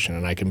reservation,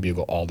 and I can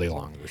bugle all day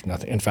long. There's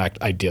nothing. In fact,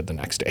 I did the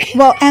next day.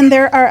 Well, and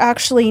there are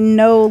actually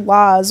no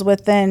laws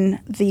within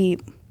the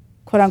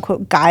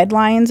quote-unquote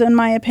guidelines, in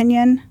my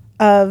opinion,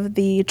 of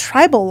the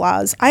tribal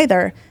laws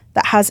either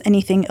that has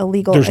anything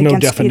illegal There's no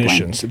against bugling.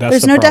 definitions. That's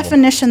There's the no problem.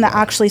 definition that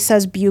actually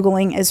says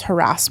bugling is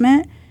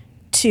harassment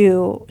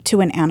to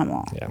an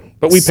animal. Yeah,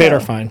 but we paid So- our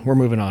fine. We're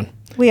moving on.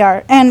 We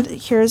are. And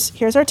here's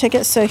our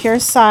ticket. So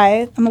here's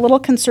Cy. I'm a little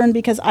concerned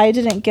because I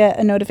didn't get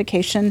a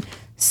notification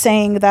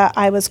saying that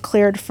I was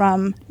cleared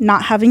from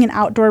not having an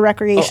outdoor Oh,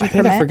 recreation I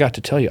think permit. I forgot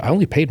to tell you. I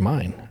only paid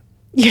mine.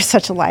 You're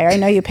such a liar. I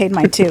know you paid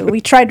mine too.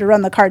 We tried to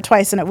run the card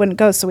twice and it wouldn't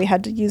go, so we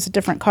had to use a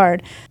different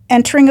card.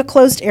 Entering a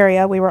closed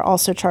area, we were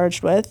also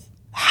charged with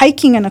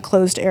hiking in a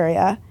closed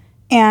area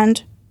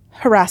and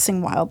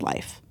harassing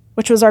wildlife,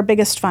 which was our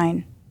biggest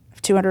fine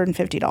of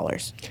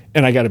 $250.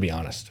 And I got to be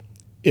honest.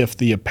 If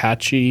the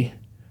Apache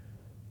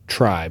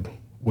tribe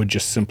would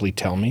just simply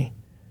tell me,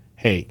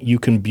 hey, you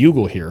can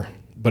bugle here,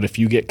 but if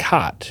you get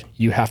caught,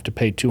 you have to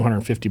pay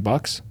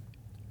 $250,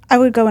 I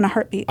would go in a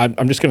heartbeat.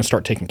 I'm just going to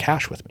start taking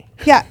cash with me.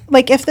 Yeah,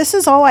 like if this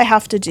is all I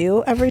have to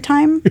do every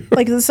time,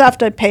 like this I have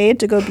to pay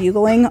to go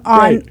bugling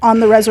Right. on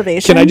the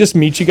reservation. Can I just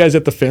meet you guys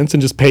at the fence and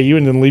just pay you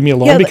and then leave me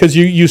alone? Yeah, Because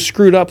you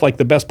screwed up like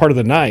the best part of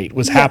the night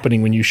was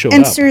happening when you showed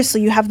And up.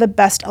 seriously, you have the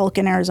best elk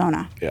in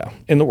Arizona, Yeah,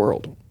 in the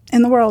world.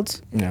 in the world.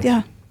 Yeah.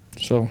 Yeah,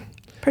 So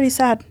pretty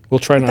sad. we'll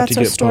try not That's to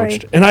our get story.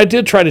 poached. And I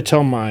did try to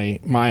tell my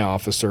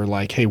officer,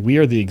 like, hey, we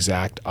are the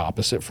exact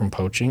opposite from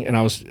poaching. And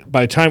I was,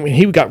 by the time,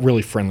 he got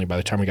really friendly by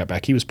the time we got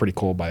back. He was pretty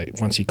cool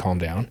once he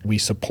calmed down. We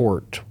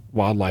support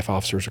wildlife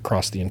officers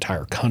across the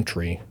entire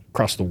country,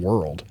 across the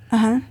world.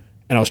 And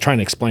I was trying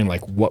to explain,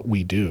 like, what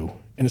we do.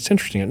 And it's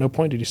interesting. At no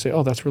point did he say,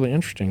 oh, that's really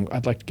interesting.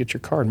 I'd like to get your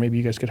card. Maybe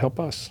you guys could help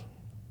us.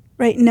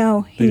 Right?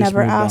 No, he They just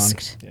never moved on.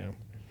 asked. Yeah.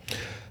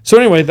 So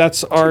anyway,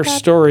 that's our bad.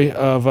 story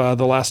of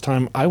the last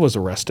time I was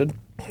arrested.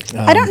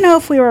 I don't know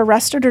if we were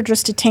arrested or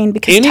just detained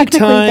because technically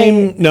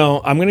Anytime,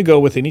 no, I'm going to go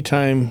with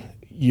anytime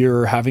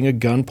you're having a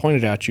gun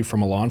pointed at you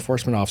from a law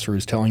enforcement officer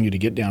who's telling you to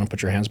get down and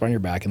put your hands behind your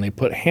back, and they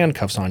put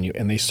handcuffs on you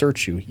and they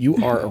search you, you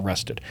are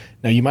arrested.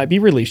 Now, you might be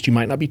released, you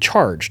might not be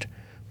charged,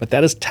 but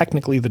that is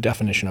technically the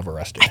definition of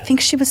arrested. I think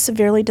she was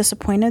severely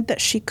disappointed that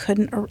she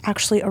couldn't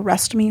actually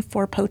arrest me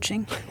for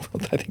poaching.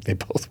 I think they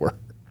both were,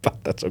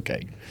 but that's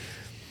okay.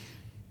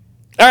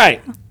 All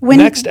right, Win,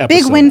 next episode.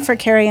 big win for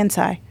Carrie and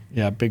Cy.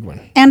 Yeah, big win.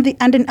 And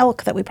an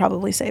elk that we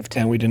probably saved.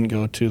 And we didn't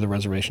go to the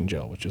reservation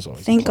jail, which is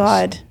always a Thank plus.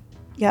 God.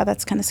 Yeah,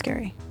 that's kind of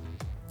scary.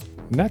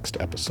 Next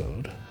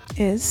episode.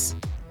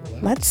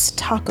 Let's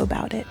talk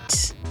about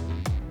it.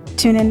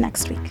 Tune in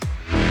next week.